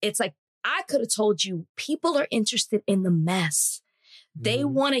 it's like, I could have told you, people are interested in the mess. They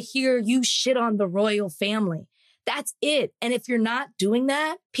want to hear you shit on the royal family. That's it. And if you're not doing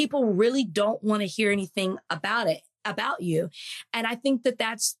that, people really don't want to hear anything about you. And I think that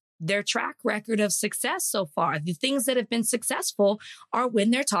that's their track record of success so far. The things that have been successful are when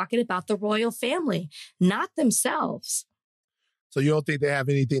they're talking about the royal family, not themselves. So you don't think they have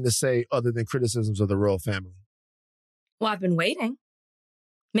anything to say other than criticisms of the royal family? Well, I've been waiting.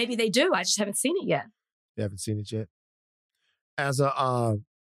 Maybe they do. I just haven't seen it yet. You haven't seen it yet? As a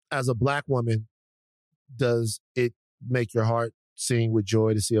Black woman, does it make your heart sing with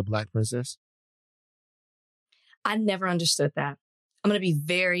joy to see a Black princess? I never understood that. I'm going to be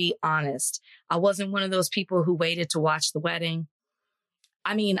very honest. I wasn't one of those people who waited to watch the wedding.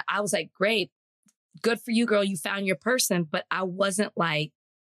 I mean, I was like, great, good for you, girl. You found your person. But I wasn't like,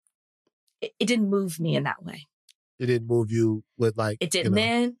 it didn't move me in that way. It didn't move you with like... It didn't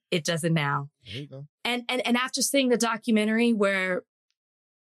then, it doesn't now. There you go. And after seeing the documentary where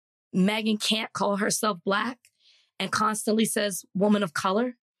Meghan can't call herself Black and constantly says woman of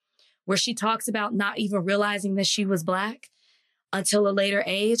color, where she talks about not even realizing that she was Black until a later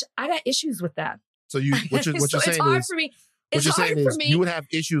age, I got issues with that. So what you're saying is you would have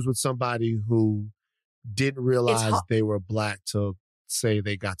issues with somebody who didn't realize they were Black till say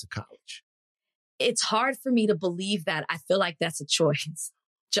they got to college. it's hard for me to believe that. I feel like that's a choice.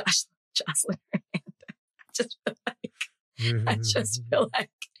 Jocelyn Hernandez. I just feel like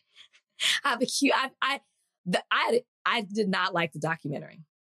I have a huge, I did not like the documentary.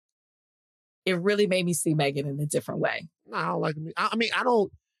 It really made me see Meghan in a different way. No, I don't like me. I mean, I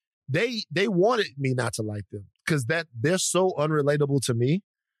don't, they wanted me not to like them because they're so unrelatable to me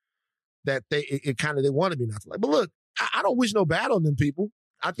that they wanted me not to like. But look, I don't wish no bad on them people.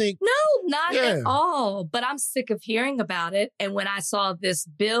 I think. No, not at all. But I'm sick of hearing about it. And when I saw this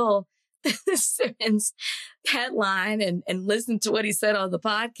Bill Simmons headline and listened to what he said on the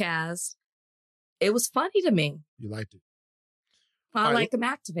podcast, it was funny to me. You liked it. I like him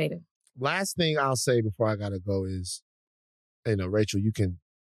activated. Last thing I'll say before I gotta go is, Rachel, you can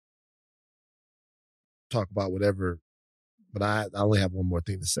talk about whatever, but I only have one more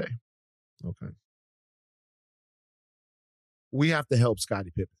thing to say. Okay. We have to help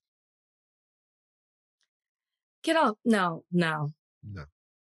Scottie Pippen. Get off. No.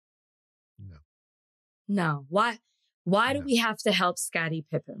 Why do we have to help Scottie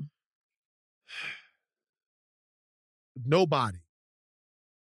Pippen? Nobody,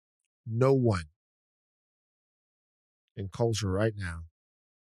 no one in culture right now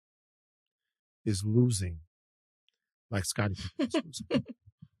is losing like Scottie Pippen is losing.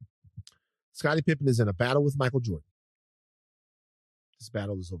 Scottie Pippen is in a battle with Michael Jordan. This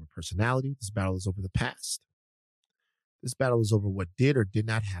battle is over personality. This battle is over the past. This battle is over what did or did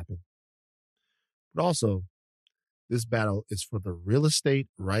not happen. But also, this battle is for the real estate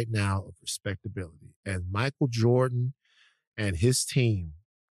right now of respectability. And Michael Jordan and his team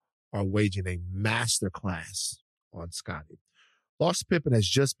are waging a masterclass on Scottie. Larsa Pippen has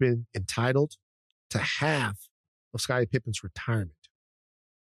just been entitled to half of Scottie Pippen's retirement.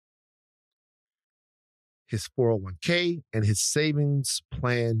 His 401k and his savings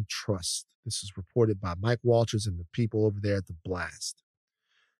plan trust. This is reported by Mike Walters and the people over there at The Blast.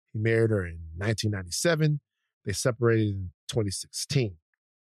 He married her in 1997. They separated in 2016.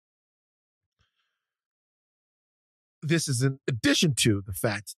 This is in addition to the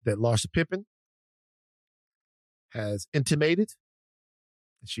fact that Larsa Pippen has intimated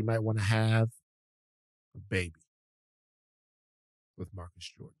that she might want to have a baby with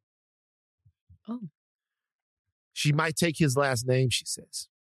Marcus Jordan. Oh. She might take his last name, she says.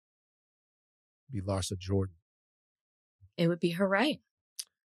 Be Larsa Jordan. It would be her right.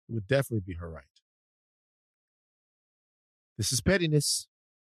 It would definitely be her right. This is pettiness.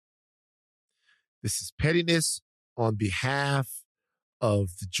 This is pettiness on behalf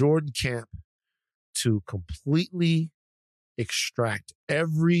of the Jordan camp to completely extract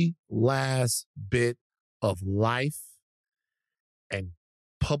every last bit of life and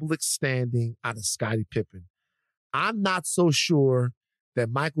public standing out of Scottie Pippen. I'm not so sure that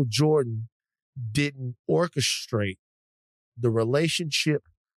Michael Jordan didn't orchestrate the relationship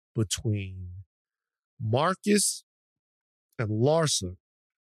between Marcus and Larsa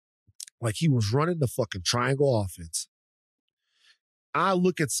like he was running the fucking triangle offense. I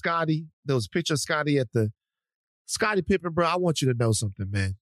look at Scottie, there was a picture of Scottie at the Scottie Pippen, bro. I want you to know something,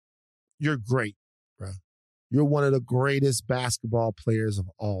 man. You're great, bro. You're one of the greatest basketball players of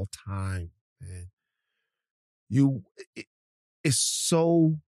all time, man. It's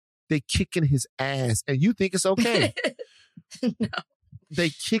so, they kicking his ass and you think it's okay. No. They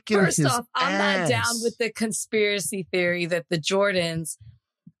kicking his ass. First off, I'm not down with the conspiracy theory that the Jordans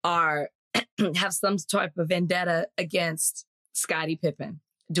have some type of vendetta against Scottie Pippen.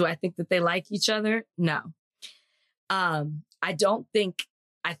 Do I think that they like each other? No. I don't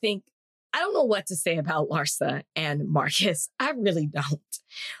know what to say about Larsa and Marcus. I really don't.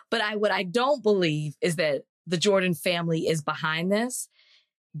 But what I don't believe is that the Jordan family is behind this.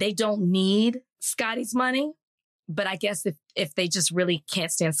 They don't need Scottie's money. But I guess if they just really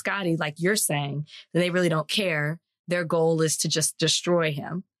can't stand Scottie, like you're saying, then they really don't care. Their goal is to just destroy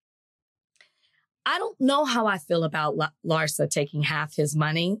him. I don't know how I feel about Larsa taking half his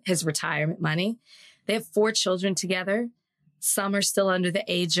money, his retirement money. They have 4 children together. Some are still under the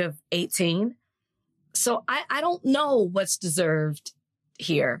age of 18. So I don't know what's deserved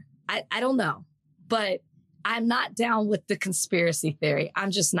here. I don't know. But I'm not down with the conspiracy theory. I'm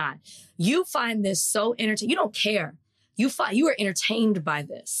just not. You find this so entertaining. You don't care. You are entertained by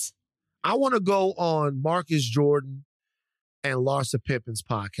this. I want to go on Marcus Jordan and Larsa Pippen's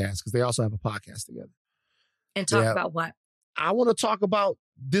podcast because they also have a podcast together. And talk about what? I want to talk about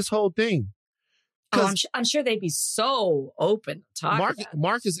this whole thing. Oh, I'm sure they'd be so open to talk about it.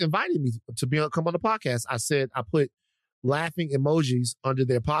 Marcus invited me to come on the podcast. I put laughing emojis under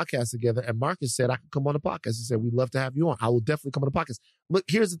their podcast together. And Marcus said I could come on the podcast. He said, we'd love to have you on. I will definitely come on the podcast. Look,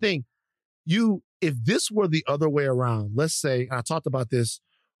 here's the thing. if this were the other way around, let's say, and I talked about this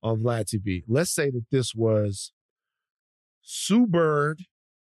on Vlad TV, let's say that this was Sue Bird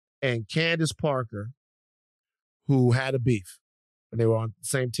and Candace Parker who had a beef and they were on the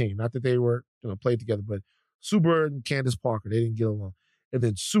same team. Not that they were, played together, but Sue Bird and Candace Parker, they didn't get along. And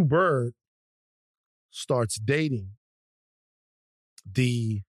then Sue Bird starts dating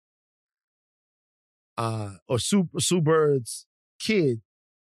Sue Bird's kid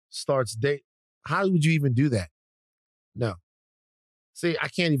starts dating. How would you even do that? No. See, I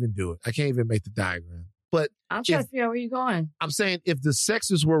can't even do it. I can't even make the diagram. But I'm trying to figure out where you're going. I'm saying if the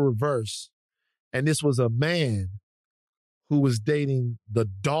sexes were reversed and this was a man who was dating the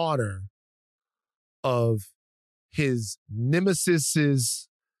daughter of his nemesis's,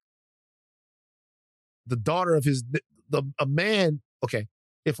 a man, okay,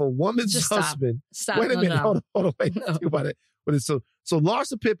 if a woman's Just husband, Stop. wait a minute, No. hold on, wait, think about it. But it's so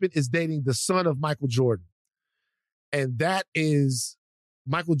Larsa Pippen is dating the son of Michael Jordan. And that is,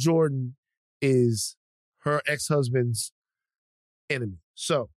 Michael Jordan is her ex-husband's enemy.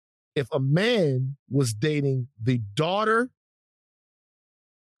 So if a man was dating the daughter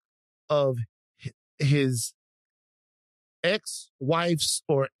of his ex-wife's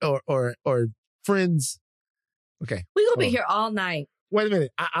or friends, okay. We're going to be here all night. Wait a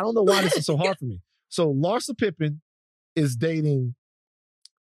minute. I don't know why this is so hard for me. So Larsa Pippen is dating.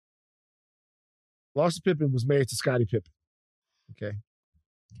 Larsa Pippen was married to Scottie Pippen. Okay.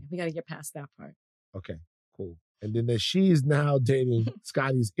 We got to get past that part. Okay, cool. And then that she is now dating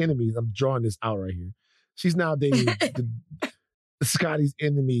Scottie's enemies. I'm drawing this out right here. She's now dating Scottie's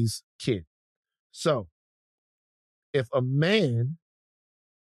enemy's kid. So if a man,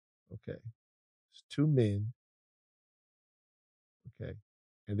 okay, it's two men, okay,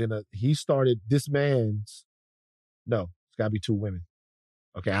 and then it's got to be two women.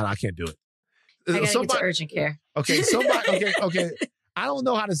 Okay, I can't do it. I got to get to urgent care. Okay, okay. I don't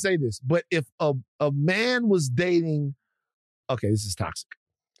know how to say this, but if a man was dating, okay, this is toxic.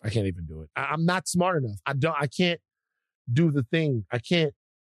 I can't even do it. I'm not smart enough. I can't do the thing. I can't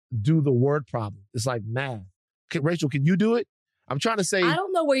do the word problem. It's like math. Okay, Rachel, can you do it? I'm trying to say. I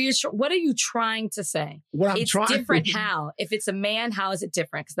don't know what are you trying to say? It's different how? If it's a man, how is it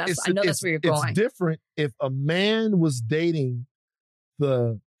different? Because that's where you're going. It's different if a man was dating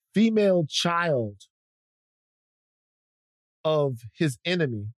the female child of his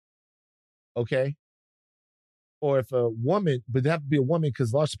enemy, okay? Or if a woman, but it have to be a woman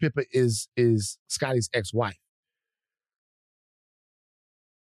because Larsa Pippen is Scottie's ex-wife.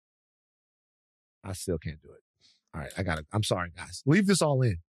 I still can't do it. All right, I got it. I'm sorry, guys. Leave this all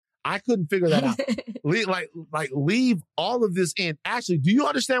in. I couldn't figure that out. Leave all of this in. Ashley, do you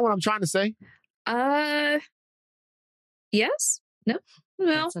understand what I'm trying to say? Yes? No?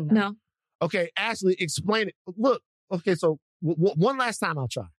 Well, no. Okay, Ashley, explain it. Look, okay, so one last time I'll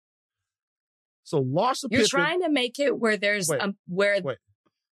try. So Larsa Pippen. You're trying to make it where there's wait.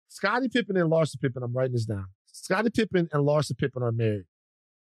 Scottie Pippen and Larsa Pippen, I'm writing this down. Scottie Pippen and Larsa Pippen are married.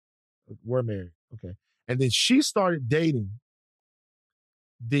 We're married. Okay. And then she started dating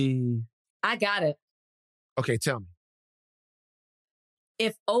I got it. Okay, tell me.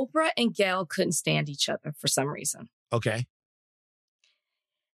 If Oprah and Gail couldn't stand each other for some reason. Okay.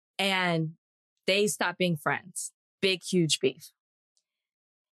 And they stopped being friends. Big, huge beef.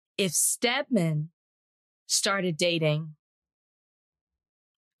 If Stedman started dating.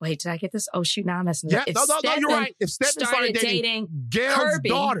 Wait, did I get this? Oh, shoot, now I'm messing up. No, you're right. If Stedman started dating Gail's Kirby,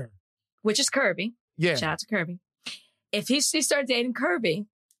 daughter. Which is Kirby. Yeah. Shout out to Kirby. If she started dating Kirby,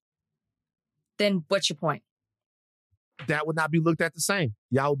 then what's your point? That would not be looked at the same.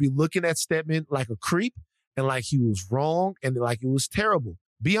 Y'all would be looking at Stedman like a creep and like he was wrong and like it was terrible.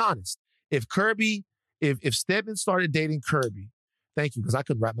 Be honest. If Stedman started dating Kirby, thank you, because I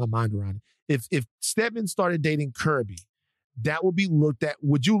couldn't wrap my mind around it. If Stedman started dating Kirby, that would be looked at.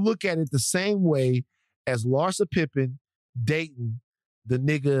 Would you look at it the same way as Larsa Pippen dating the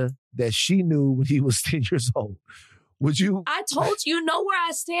nigga that she knew when he was 10 years old? Would you? I told you know where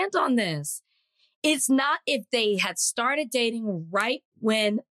I stand on this. It's not if they had started dating right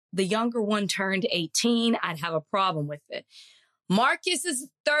when the younger one turned 18, I'd have a problem with it. Marcus is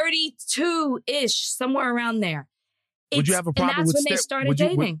 32-ish, somewhere around there. Would you have a problem with when they started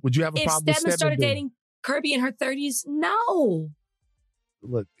dating. Would you have a problem with Stedman started dating Kirby in her 30s? No.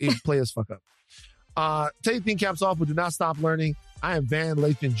 Look, players fuck up. Take your thing caps off, but do not stop learning. I am Van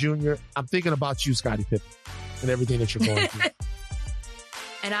Lathan Jr. I'm thinking about you, Scottie Pippen, and everything that you're going through.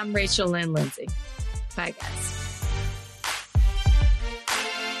 And I'm Rachel Lynn Lindsay. Bye, guys.